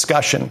important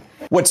discussion.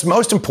 What's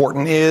most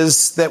important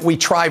is that we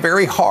try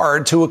very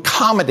hard to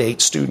accommodate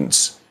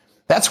students.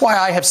 That's why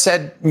I have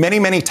said many,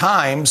 many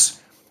times,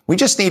 we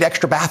just need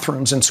extra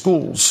bathrooms in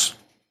schools.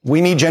 We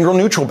need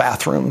gender-neutral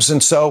bathrooms.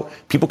 And so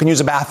people can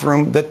use a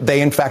bathroom that they,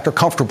 in fact, are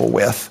comfortable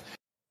with.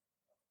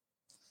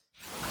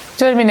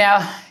 Joining me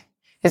now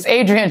is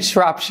Adrian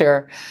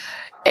Shropshire,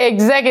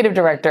 Executive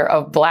Director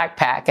of Black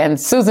PAC, and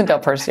Susan Del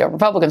Percio,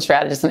 Republican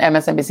strategist and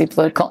MSNBC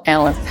political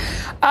analyst.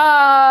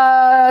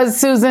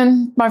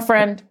 Susan, my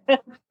friend.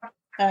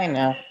 I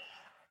know.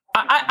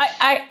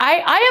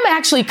 I am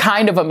actually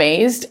kind of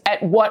amazed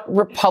at what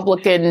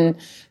Republican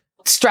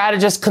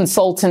strategists,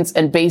 consultants,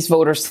 and base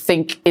voters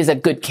think is a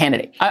good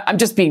candidate. I'm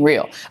just being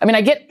real. I mean,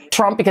 I get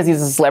Trump because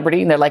he's a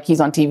celebrity and they're like,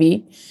 he's on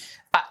TV.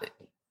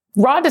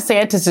 Ron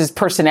DeSantis'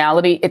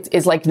 personality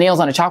is like nails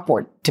on a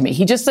chalkboard to me.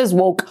 He just says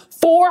woke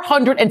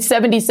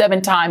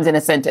 477 times in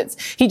a sentence.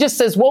 He just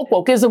says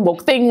wokeism,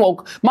 woke thing,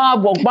 woke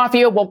mob, woke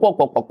mafia,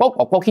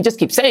 woke. He just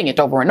keeps saying it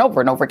over and over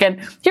and over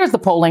again. Here's the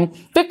polling.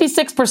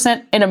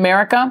 56% in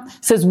America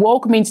says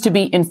woke means to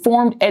be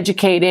informed,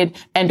 educated,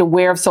 and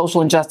aware of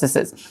social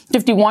injustices.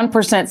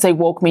 51% say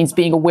woke means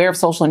being aware of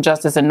social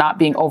injustice and not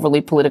being overly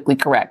politically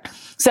correct.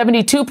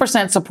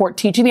 72% support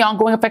teaching the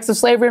ongoing effects of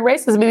slavery and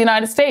racism in the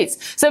United States.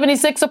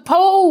 76%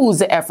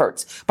 oppose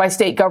efforts by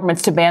state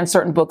governments to ban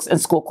certain books in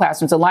school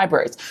classrooms and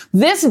libraries.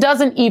 This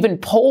doesn't even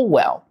poll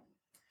well.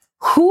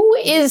 Who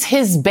is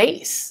his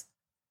base?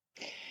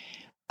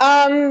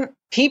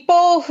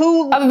 People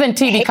who... Other than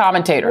TV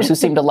commentators who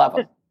seem to love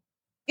him.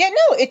 Yeah,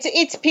 no,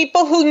 it's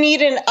people who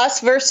need an us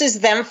versus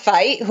them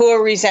fight, who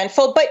are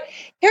resentful. But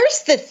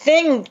here's the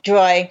thing,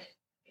 Joy.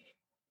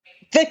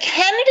 The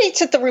candidates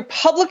that the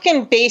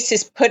Republican base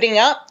is putting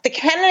up, the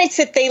candidates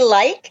that they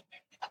like,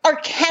 are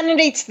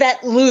candidates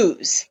that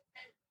lose.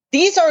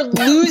 These are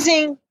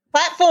losing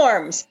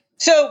platforms.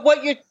 So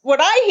what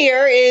I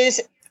hear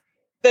is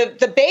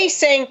the base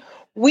saying,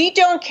 we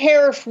don't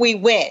care if we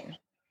win.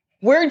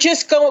 We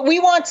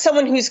want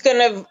someone who's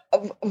going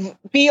to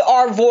be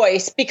our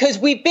voice because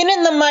we've been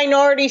in the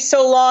minority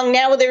so long.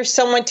 Now there's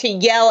someone to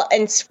yell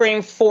and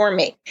scream for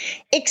me.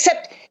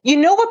 Except, you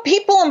know what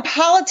people in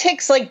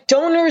politics, like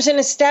donors and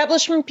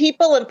establishment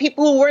people and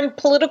people who run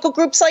political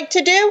groups, like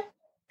to do?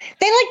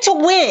 They like to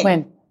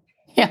win.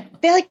 Yeah.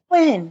 They like to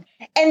win.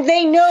 And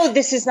they know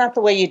this is not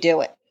the way you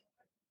do it.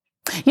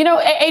 You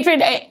know,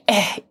 Adrian,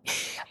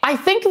 I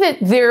think that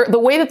the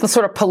way that the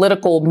sort of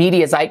political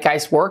media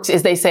zeitgeist works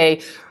is they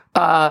say,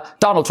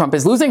 Donald Trump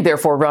is losing,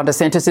 therefore Ron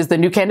DeSantis is the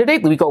new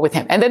candidate. We go with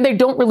him. And then they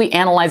don't really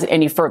analyze it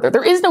any further.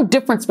 There is no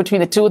difference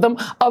between the two of them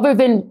other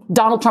than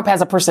Donald Trump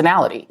has a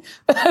personality,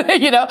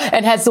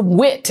 and has some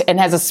wit and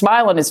has a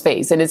smile on his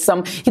face. And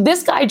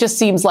this guy just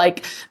seems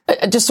like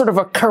just sort of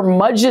a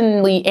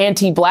curmudgeonly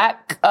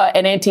anti-black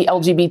and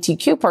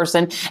anti-LGBTQ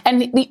person.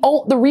 And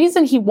the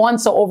reason he won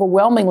so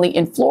overwhelmingly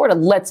in Florida,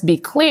 let's be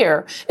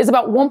clear, is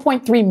about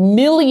 1.3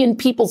 million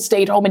people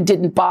stayed home and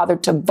didn't bother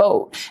to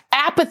vote.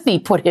 Apathy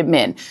put him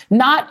in,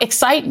 not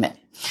excitement.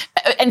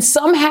 And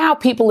somehow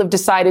people have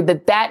decided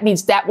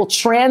that will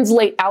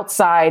translate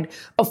outside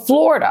of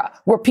Florida,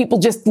 where people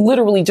just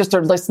literally just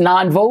are less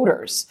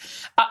non-voters.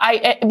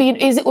 I mean,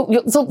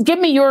 so give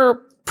me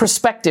your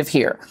perspective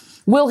here.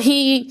 Will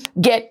he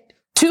get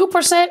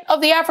 2%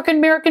 of the African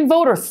American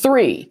vote or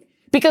 3%?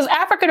 Because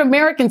African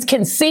Americans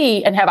can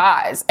see and have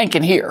eyes and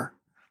can hear.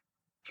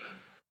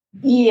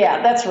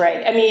 Yeah, that's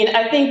right. I mean,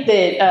 I think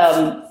that,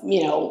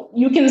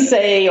 you can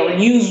say or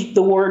use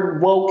the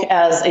word woke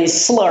as a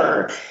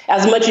slur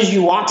as much as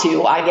you want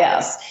to, I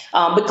guess.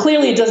 But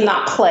clearly it does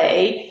not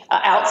play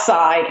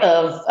outside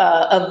of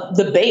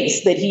the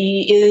base that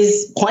he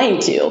is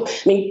playing to.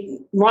 I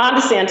mean, Ron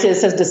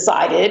DeSantis has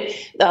decided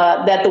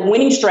that the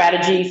winning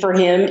strategy for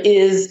him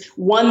is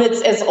one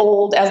that's as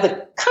old as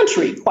the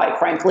country, quite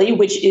frankly,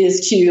 which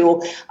is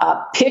to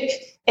pick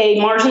a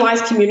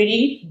marginalized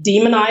community,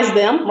 demonize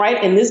them,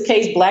 right? In this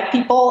case, Black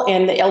people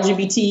and the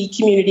LGBT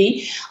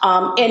community,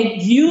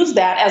 and use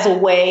that as a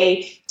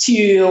way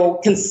to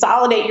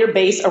consolidate your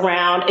base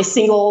around a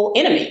single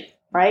enemy,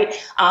 right?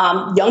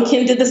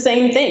 Youngkin did the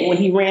same thing when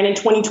he ran in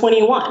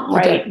 2021,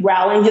 right? Okay.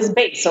 Rallying his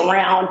base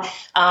around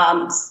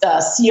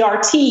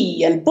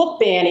CRT and book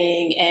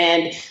banning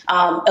and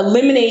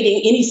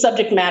eliminating any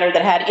subject matter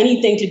that had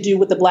anything to do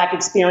with the Black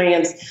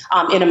experience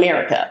in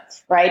America,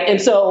 right?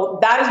 And so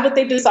that is what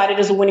they've decided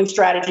is a winning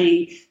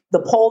strategy. The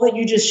poll that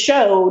you just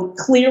showed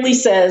clearly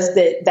says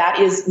that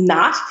is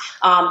not,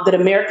 that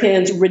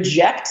Americans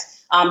reject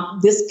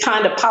this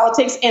kind of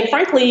politics. And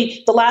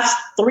frankly, the last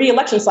 3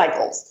 election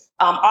cycles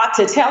ought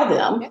to tell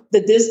them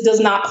that this does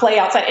not play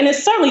outside, and it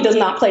certainly does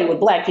not play with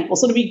Black people.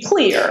 So to be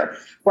clear,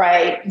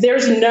 right,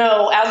 there's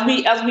no, as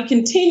we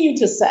continue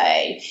to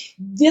say,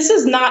 this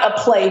is not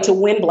a play to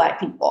win Black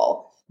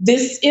people.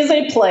 This is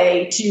a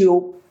play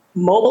to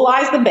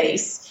mobilize the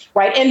base,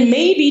 right, and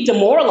maybe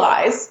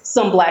demoralize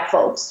some Black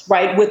folks,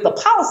 right, with the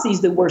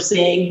policies that we're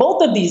seeing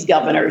both of these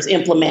governors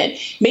implement,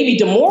 maybe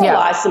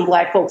demoralize some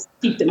Black folks,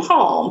 keep them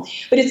home.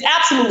 But it's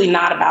absolutely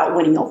not about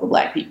winning over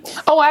Black people.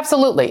 Oh,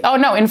 absolutely. Oh,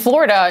 no. In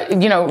Florida,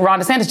 Ron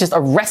DeSantis just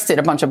arrested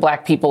a bunch of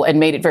Black people and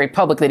made it very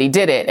public that he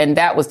did it. And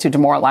that was to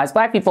demoralize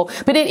Black people.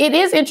 But it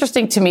is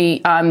interesting to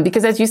me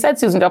because, as you said,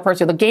 Susan Del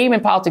Percio, the game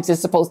in politics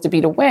is supposed to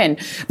be to win.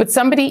 But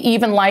somebody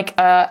even like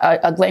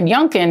a Glenn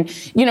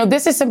Youngkin,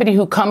 this is somebody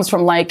who comes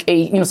from like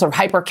a, sort of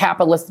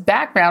hyper-capitalist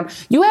background.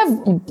 You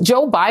have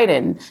Joe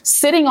Biden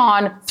sitting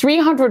on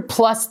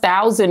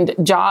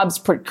 300,000+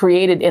 jobs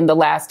created in the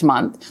last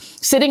month,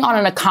 sitting on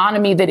an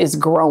economy that is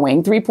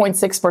growing,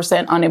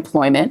 3.6%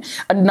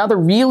 unemployment, another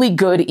really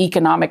good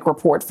economic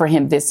report for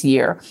him this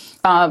year.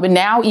 But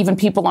now even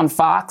people on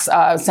Fox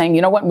saying,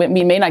 you know what,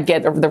 we may not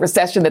get the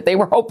recession that they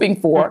were hoping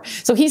for.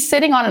 So he's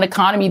sitting on an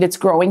economy that's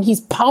growing. He's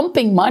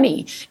pumping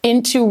money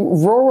into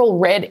rural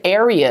red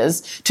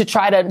areas to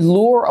try to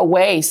lure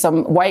away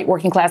some white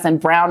working class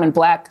and brown and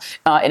Black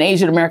and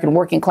Asian American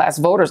working class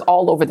voters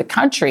all over the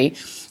country.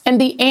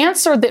 And the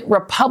answer that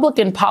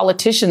Republican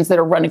politicians that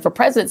are running for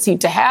president seem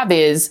to have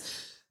is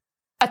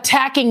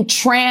attacking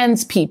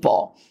trans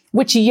people,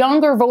 which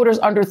younger voters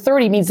under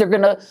 30 means they're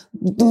going to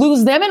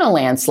lose them in a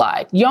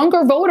landslide.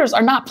 Younger voters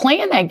are not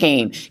playing that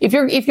game. If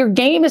your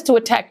game is to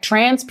attack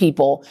trans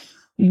people,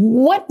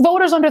 what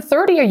voters under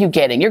 30 are you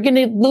getting? You're going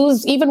to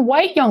lose even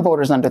white young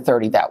voters under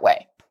 30 that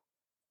way.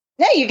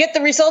 Yeah, you get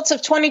the results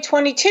of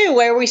 2022,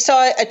 where we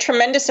saw a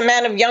tremendous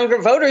amount of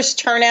younger voters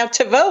turn out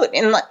to vote,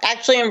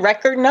 actually in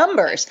record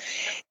numbers.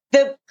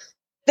 The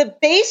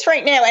base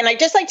right now, and I'd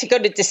just like to go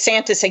to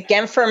DeSantis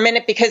again for a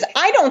minute, because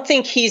I don't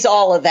think he's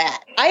all of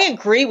that. I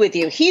agree with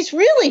you. He's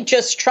really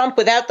just Trump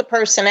without the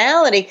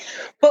personality.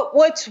 But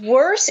what's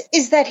worse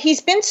is that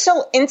he's been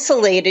so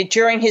insulated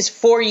during his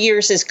 4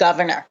 years as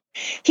governor.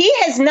 He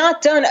has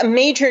not done a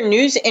major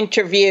news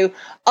interview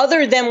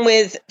other than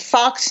with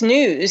Fox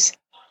News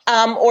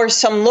or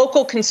some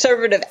local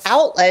conservative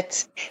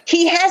outlets.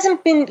 He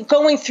hasn't been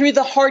going through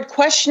the hard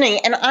questioning.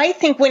 And I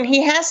think when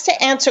he has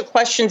to answer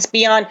questions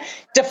beyond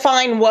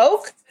define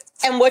woke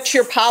and what's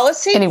your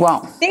policy, and he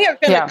won't. They are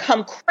going to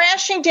come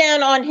crashing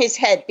down on his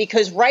head,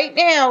 because right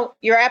now,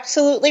 you're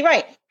absolutely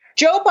right.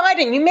 Joe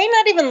Biden, you may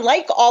not even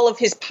like all of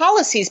his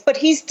policies, but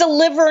he's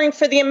delivering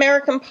for the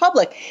American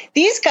public.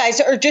 These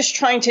guys are just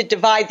trying to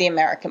divide the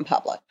American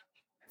public.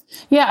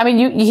 Yeah, I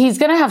mean, he's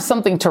going to have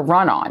something to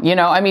run on.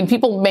 I mean,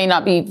 people may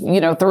not be,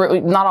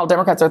 not all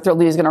Democrats are thrilled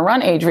that he's going to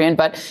run, Adrian,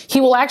 but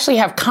he will actually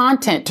have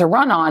content to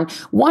run on.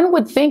 One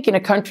would think in a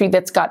country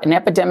that's got an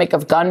epidemic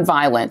of gun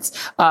violence,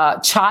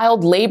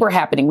 child labor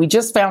happening. We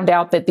just found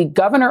out that the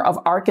governor of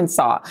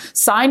Arkansas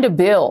signed a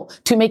bill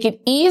to make it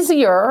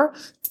easier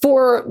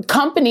for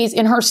companies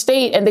in her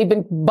state, and they've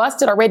been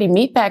busted already,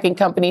 meatpacking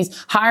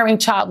companies hiring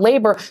child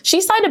labor.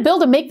 She signed a bill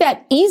to make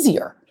that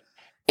easier.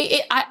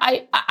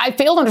 I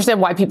fail to understand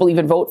why people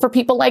even vote for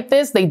people like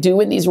this. They do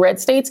in these red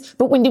states.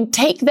 But when you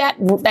take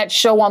that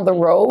show on the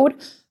road,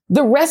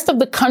 the rest of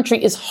the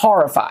country is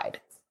horrified.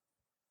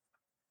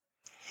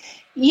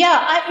 Yeah,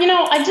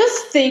 I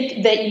just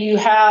think that you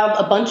have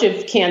a bunch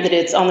of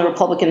candidates on the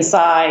Republican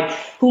side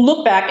who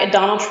look back at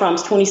Donald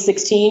Trump's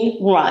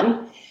 2016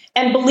 run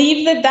and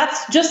believe that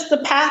that's just the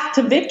path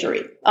to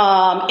victory,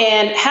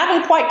 and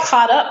haven't quite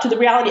caught up to the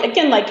reality.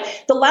 Again,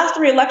 like the last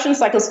 3 election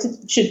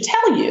cycles should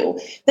tell you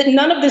that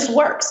none of this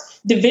works.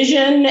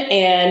 Division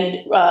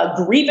and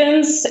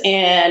grievance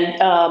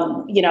and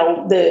all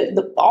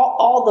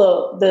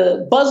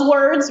the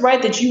buzzwords,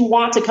 right, that you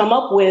want to come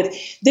up with,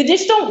 they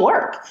just don't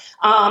work.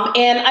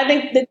 And I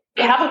think that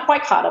they haven't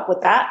quite caught up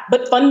with that,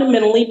 but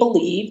fundamentally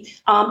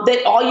believe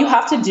that all you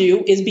have to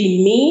do is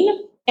be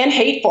mean and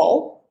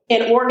hateful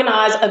and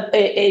organize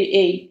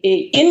a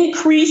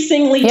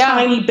increasingly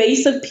tiny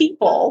base of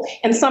people,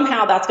 and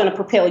somehow that's going to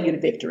propel you to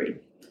victory.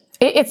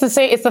 It's the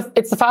same.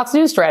 It's the Fox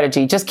News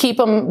strategy. Just keep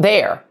them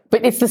there,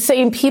 but it's the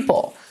same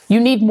people. You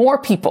need more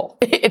people.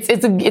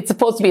 It's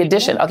supposed to be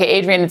addition. Okay,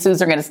 Adrian and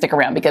Susan are going to stick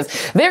around because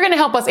they're going to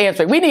help us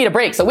answer it. We need a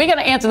break, so we're going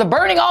to answer the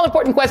burning,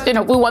 all-important question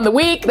of who won the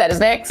week. That is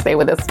next. Stay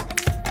with us.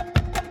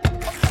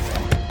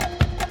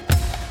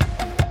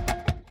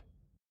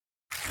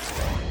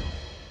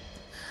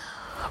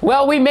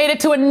 Well, we made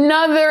it to end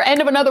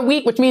of another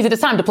week, which means it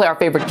is time to play our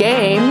favorite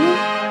game.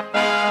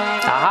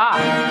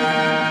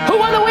 Aha. Who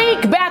won the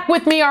week? Back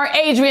with me are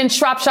Adrian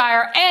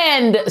Shropshire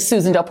and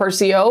Susan Del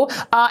Percio.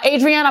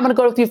 Adrian, I'm going to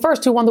go with you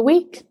first. Who won the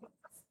week?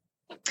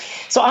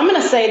 So I'm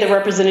going to say that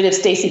Representative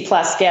Stacey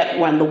Plaskett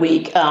won the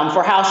week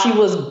for how she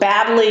was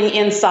battling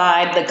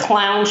inside the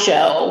clown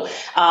show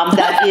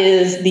that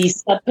is the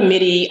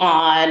subcommittee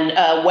on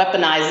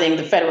weaponizing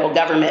the federal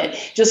government,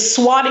 just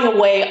swatting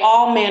away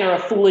all manner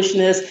of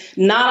foolishness,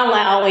 not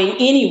allowing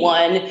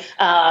anyone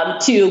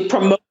to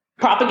promote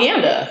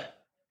propaganda.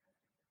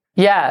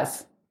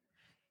 Yes.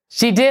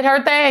 She did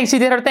her thing.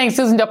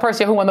 Susan Del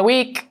Percio, who won the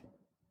week?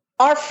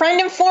 Our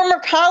friend and former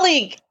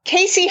colleague,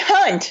 Casey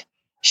Hunt.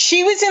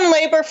 She was in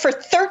labor for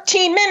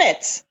 13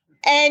 minutes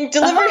and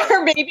delivered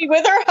her baby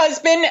with her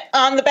husband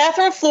on the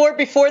bathroom floor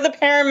before the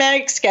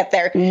paramedics get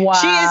there. Wow.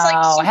 She is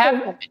like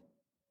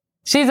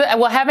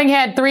Superwoman. Having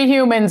had 3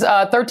 humans,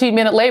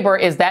 13-minute labor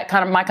is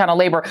my kind of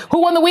labor.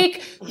 Who won the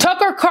week?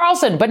 Tucker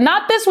Carlson, but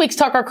not this week's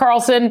Tucker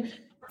Carlson.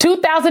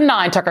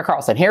 2009 Tucker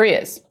Carlson. Here he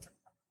is.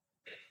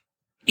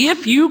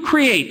 If you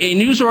create a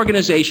news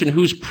organization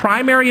whose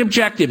primary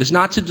objective is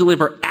not to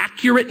deliver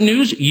accurate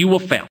news, you will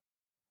fail.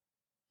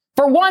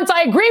 For once,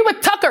 I agree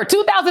with Tucker.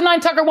 2009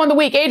 Tucker won the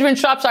week. Adrian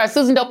Shropshire,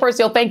 Susan Del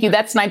Percio, thank you.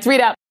 That's tonight's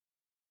ReidOut.